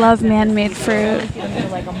 I love man-made fruit.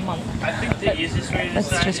 Let's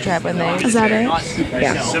just try it when they... Is that it?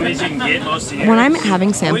 Yeah. When I'm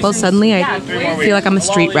having samples, suddenly I feel like I'm a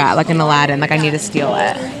street rat, like in Aladdin, like I need to steal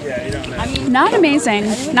it. Not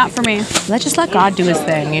amazing. Not for me. Let's just let God do his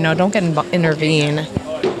thing, don't intervene.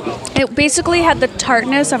 It basically had the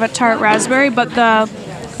tartness of a tart raspberry, but the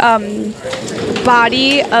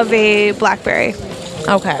body of a blackberry.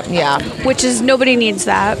 Okay, yeah. Which is, nobody needs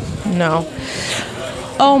that. No.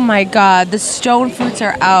 Oh my God, the stone fruits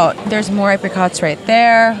are out. There's more apricots right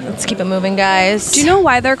there. Let's keep it moving, guys. Do you know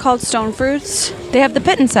why they're called stone fruits? They have the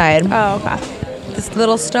pit inside. Oh, okay. This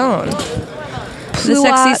little stone. The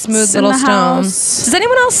sexy, smooth little stone. Does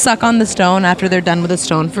anyone else suck on the stone after they're done with a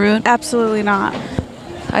stone fruit? Absolutely not.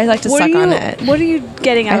 I like to suck on it. What are you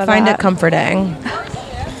getting out of that? I find it comforting.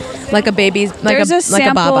 Like a baby's, There's a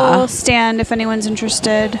sample baba stand if anyone's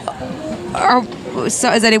interested.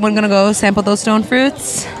 So is anyone gonna go sample those stone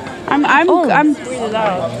fruits? I'm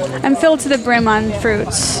filled to the brim on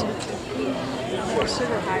fruits.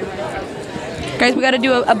 Guys, we got to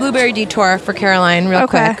do a blueberry detour for Caroline real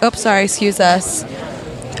quick. Oops, sorry, excuse us.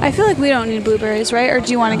 I feel like we don't need blueberries, right? Or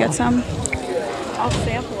do you want to get some? I'll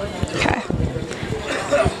sample it. Okay.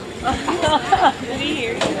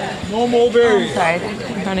 No mulberries. Sorry,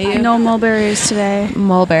 in front of you. No mulberries today.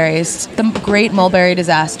 Mulberries. The great mulberry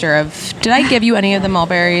disaster of... Did I give you any of the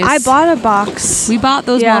mulberries? I bought a box. We bought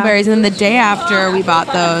those mulberries, and then the day after we bought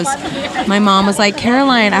those, my mom was like,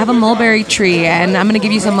 Caroline, I have a mulberry tree, and I'm going to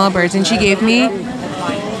give you some mulberries. And she gave me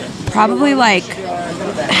probably like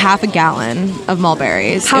half a gallon of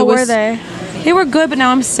mulberries. How were they? They were good, but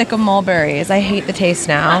now I'm sick of mulberries. I hate the taste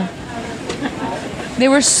now. They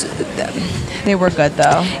were good,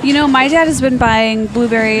 though. My dad has been buying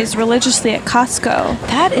blueberries religiously at Costco.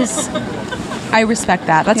 That is... I respect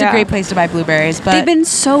that. That's a great place to buy blueberries, but... They've been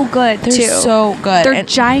so good, too. They're so good. They're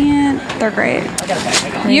giant. They're great.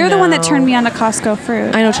 You're the one that turned me on to Costco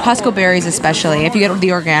fruit. I know, Costco berries especially. If you get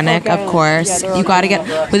the organic, of course. You got to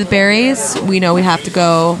get... With berries, we know we have to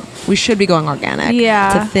go... We should be going organic.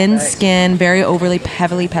 Yeah. It's a thin skin, very overly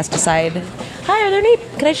heavily pesticide. Hi, are there any...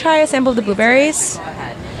 Can I try a sample of the blueberries?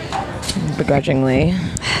 Begrudgingly.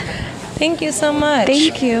 Thank you so much.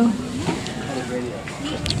 Thank you.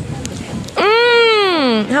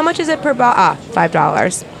 How much is it per box?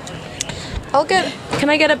 $5. I'll get...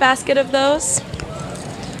 Can I get a basket of those?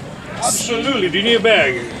 Absolutely. Do you need a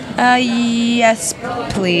bag? Yes,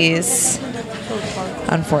 please.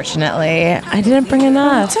 Unfortunately, I didn't bring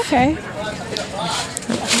enough. It's okay.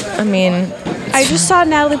 I mean, I just saw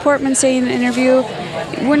Natalie Portman say in an interview,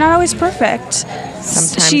 we're not always perfect.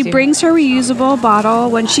 Sometimes she brings her reusable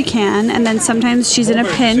bottle when she can, and then sometimes she's in a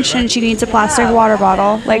pinch and she needs a plastic water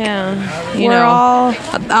bottle. Like,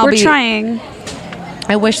 we're trying.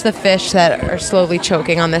 I wish the fish that are slowly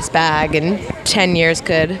choking on this bag in 10 years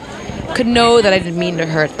could know that I didn't mean to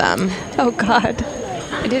hurt them. Oh, God.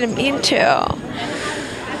 I didn't mean to.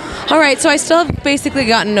 All right, so I still have basically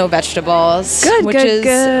gotten no vegetables.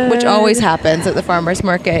 Which always happens at the farmer's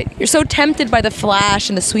market. You're so tempted by the flash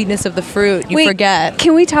and the sweetness of the fruit, you forget.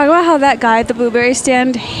 Can we talk about how that guy at the blueberry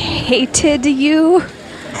stand hated you?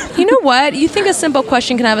 You know what? You think a simple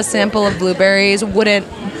question can have a sample of blueberries wouldn't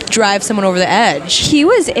drive someone over the edge. He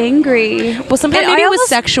was angry. Well, sometimes maybe it was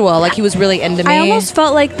sexual, like he was really into me. I almost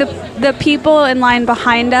felt like the people in line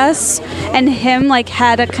behind us and him like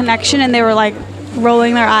had a connection, and they were like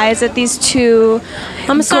rolling their eyes at these two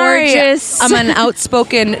gorgeous... I'm an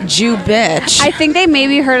outspoken Jew bitch. I think they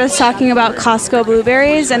maybe heard us talking about Costco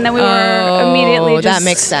blueberries, and then we were immediately just... that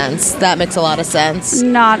makes sense. That makes a lot of sense.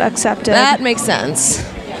 Not accepted. That makes sense.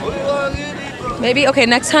 Maybe, okay,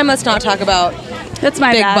 next time let's not talk about That's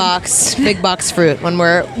my big bad. box fruit when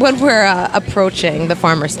we're approaching the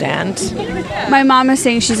farmer stand. My mom is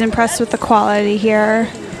saying she's impressed with the quality here.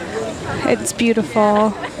 It's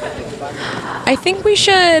beautiful. I think we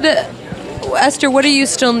should... Esther, what are you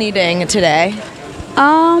still needing today?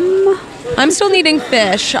 I'm still needing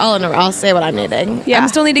fish. I'll say what I'm needing. Yeah. I'm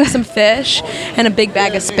still needing some fish and a big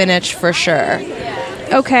bag of spinach for sure.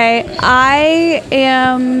 Okay, I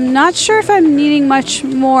am not sure if I'm needing much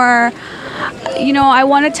more. You know, I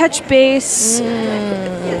want to touch base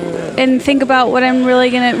and think about what I'm really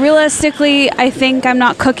going to... Realistically, I think I'm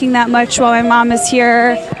not cooking that much while my mom is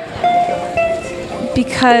here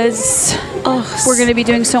because we're going to be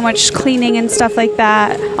doing so much cleaning and stuff like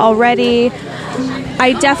that already.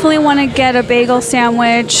 I definitely want to get a bagel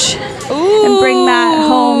sandwich and bring that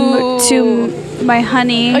home to my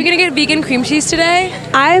honey. Are you going to get vegan cream cheese today?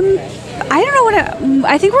 I don't know what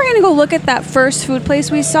I think we're going to go look at that first food place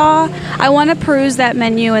we saw. I want to peruse that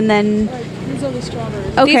menu and then... These are the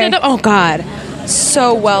strawberries. Okay. Oh, God.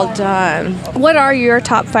 So well done. What are your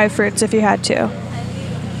top 5 fruits if you had to?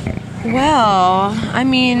 Well, I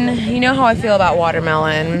mean, you know how I feel about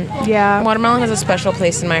watermelon. Yeah. Watermelon has a special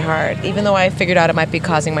place in my heart, even though I figured out it might be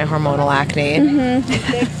causing my hormonal acne,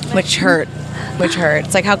 which hurt.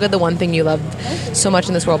 It's like, how could the one thing you love so much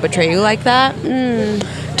in this world betray you like that?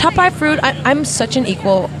 Top 5 fruit. I'm such an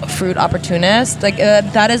equal fruit opportunist. Like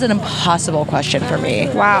that is an impossible question for me.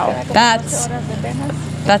 Wow.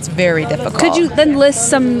 That's very difficult. Could you then list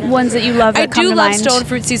some ones that you love that come to mind? I do love stone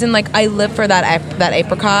fruit season. Like, I live for that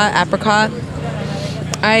apricot.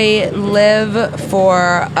 I live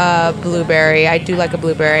for a blueberry. I do like a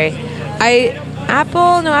blueberry.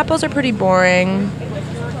 Apples are pretty boring.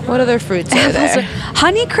 What other fruits are there?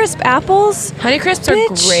 Honeycrisp apples? Honeycrisps are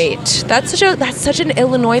great. That's such an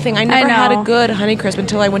Illinois thing. I never had a good Honeycrisp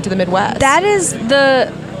until I went to the Midwest. That is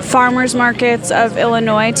the farmers markets of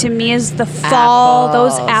Illinois to me is the fall,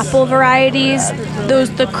 those apple varieties,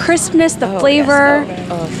 the crispness, the flavor. Yes.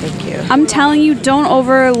 Oh, thank you. I'm telling you, don't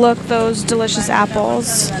overlook those delicious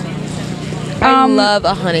apples. I love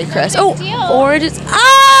a Honeycrisp. Oh, oranges.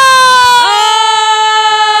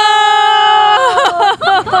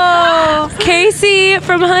 Casey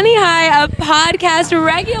from Honey High, a podcast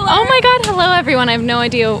regular. Oh my God! Hello, everyone. I have no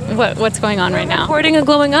idea what's going on right now. Reporting a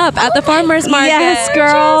glowing up at the farmers market. Yes,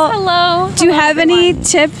 girl. Hello. Do you have any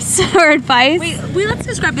tips or advice? Wait, let's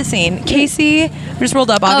describe the scene. Casey just rolled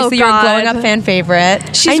up. Obviously, you're a glowing up fan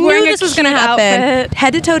favorite. She's I wearing knew this was going to cute happen. outfit.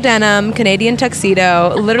 Head to toe denim, Canadian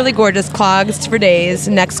tuxedo, literally gorgeous, clogs for days,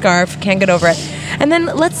 neck scarf, can't get over it. And then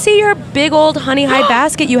let's see your big old Honey High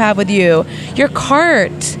basket you have with you, your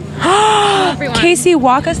cart. Casey,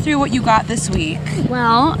 walk us through what you got this week.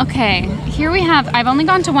 Well, okay. Here we have. I've only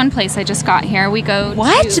gone to one place. I just got here. We go.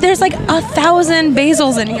 There's like 1,000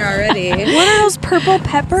 basils in here already. What are those purple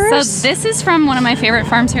peppers? So this is from one of my favorite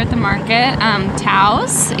farms here at the market,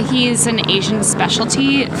 Tao's. He's an Asian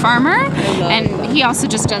specialty farmer, and he also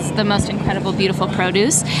just does the most incredible, beautiful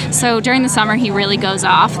produce. So during the summer, he really goes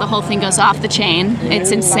off. The whole thing goes off the chain.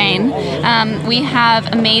 It's insane. We have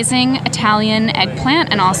amazing Italian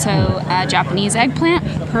eggplant and also Japanese eggplant.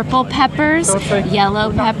 purple peppers,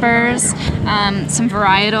 yellow peppers, some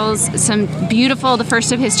varietals, some beautiful, the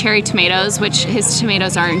first of his cherry tomatoes, which his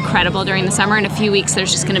tomatoes are incredible during the summer. In a few weeks,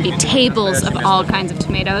 there's just going to be tables of all kinds of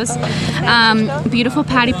tomatoes. Beautiful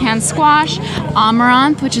patty pan squash,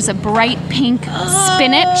 amaranth, which is a bright pink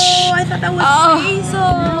spinach. Oh, I thought that was basil.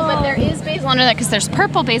 No, but there is basil under that because there's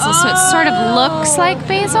purple basil, so it sort of looks like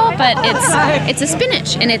basil, but it's a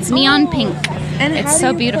spinach and it's neon pink. And it's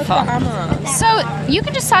so beautiful. So you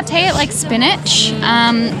can just saute it like spinach,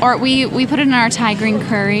 or we put it in our Thai green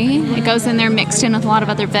curry. It goes in there mixed in with a lot of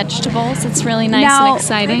other vegetables. It's really nice and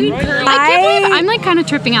exciting. I can't believe I'm like kind of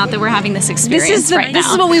tripping out that we're having this experience right now.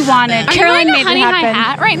 This is what we wanted. Caroline made it happen. Honey High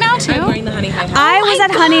hat right now too. I'm wearing the Honey High hat. I was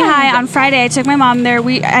at Honey High on Friday. I took my mom there.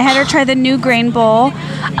 I had her try the new grain bowl.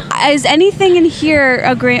 Is anything in here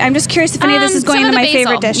a grain? I'm just curious if any of this is going into my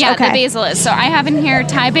favorite dish. Yeah, okay. The basil is. So I have in here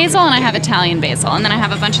Thai basil and I have Italian basil, and then I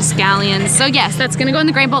have a bunch of scallions. So yes, that's going to go in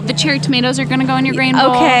the grain bowl. The cherry tomatoes are going to go in your grain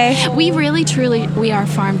bowl. Okay. We really, truly, we are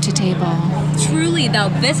farm to table. Truly, though,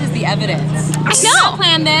 this is the evidence. I know. Did not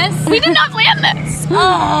plan this. We did not plan this. Oh,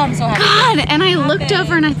 I'm so happy. God, and I looked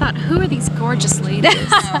over and I thought, who are these gorgeous ladies?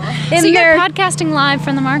 So you're podcasting live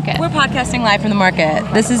from the market. We're podcasting live from the market.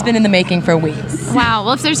 This has been in the making for weeks. Wow.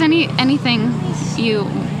 Well, if there's anything you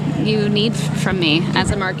need from me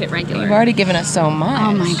as a market regular. You've already given us so much.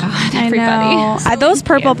 Oh my God, I everybody. know. So those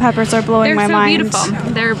purple peppers are blowing my mind. They're so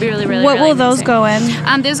beautiful. They're really, really, What really will those go in?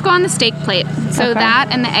 Those go on the steak plate. So that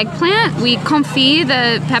and the eggplant, we confit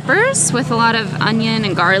the peppers with a lot of onion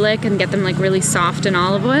and garlic and get them like really soft in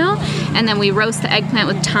olive oil. And then we roast the eggplant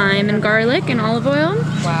with thyme and garlic and olive oil.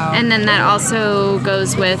 Wow. And then that also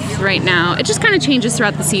goes with, right now, it just kind of changes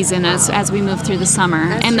throughout the season as we move through the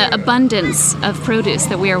summer and the abundance of produce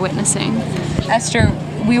that we are witnessing. Esther,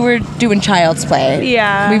 we were doing child's play.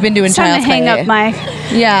 Yeah. We've been doing child's play. Hang up my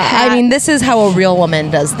I mean, this is how a real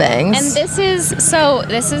woman does things. And this is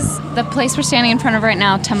the place we're standing in front of right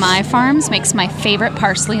now. Tamai Farms makes my favorite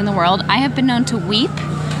parsley in the world. I have been known to weep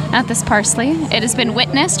at this parsley. It has been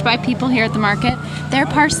witnessed by people here at the market. Their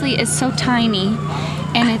parsley is so tiny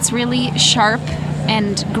and it's really sharp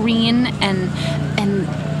and green and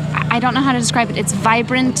I don't know how to describe it. It's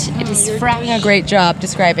vibrant. It is fresh. You're doing a great job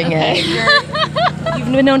describing it.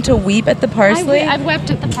 You've been known to weep at the parsley? I've wept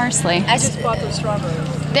at the parsley. I just bought the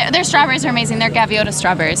strawberries. Their strawberries are amazing. Their Gaviota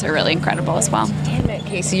strawberries are really incredible as well. Damn it,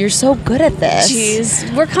 Casey, you're so good at this.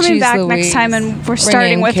 Jeez, we're coming back Louise. next time, and we're Bring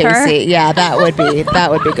starting in with Casey. her. Yeah, that would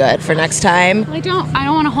be good for next time. I don't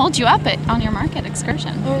want to hold you up on your market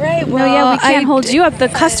excursion. All right. No, yeah, we can't hold you up. The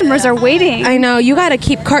customers are waiting. I know. You got to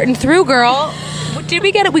keep carting through, girl. Did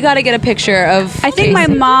we get it? We got to get a picture of. I think my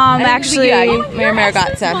mom actually. Mary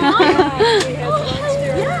got some.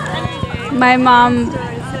 My mom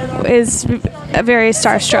is very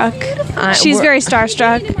starstruck. She's very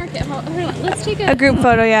starstruck. Let's take A group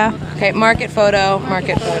photo, yeah. Okay, market photo.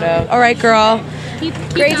 All right, girl.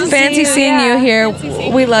 Great to Fancy seeing you here.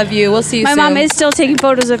 We love you. We'll see you My soon. mom is still taking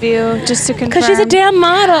photos of you, just to confirm. Because she's a damn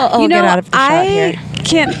model. Oh, you know, get out of the shot here.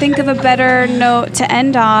 Can't think of a better note to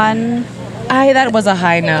end on. That was a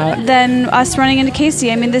high note. Than us running into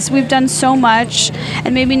Casey. I mean, we've done so much,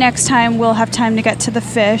 and maybe next time we'll have time to get to the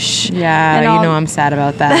fish. Yeah, you know I'm sad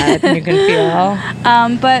about that. You can feel.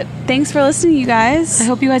 But thanks for listening, you guys. I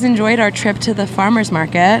hope you guys enjoyed our trip to the farmers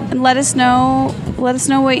market. And let us know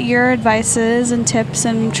what your advice is and tips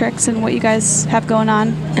and tricks and what you guys have going on.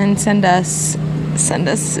 And send us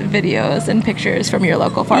videos and pictures from your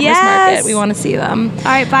local farmers market. We want to see them. All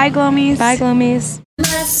right, bye, Glomies. Bye, Glomies.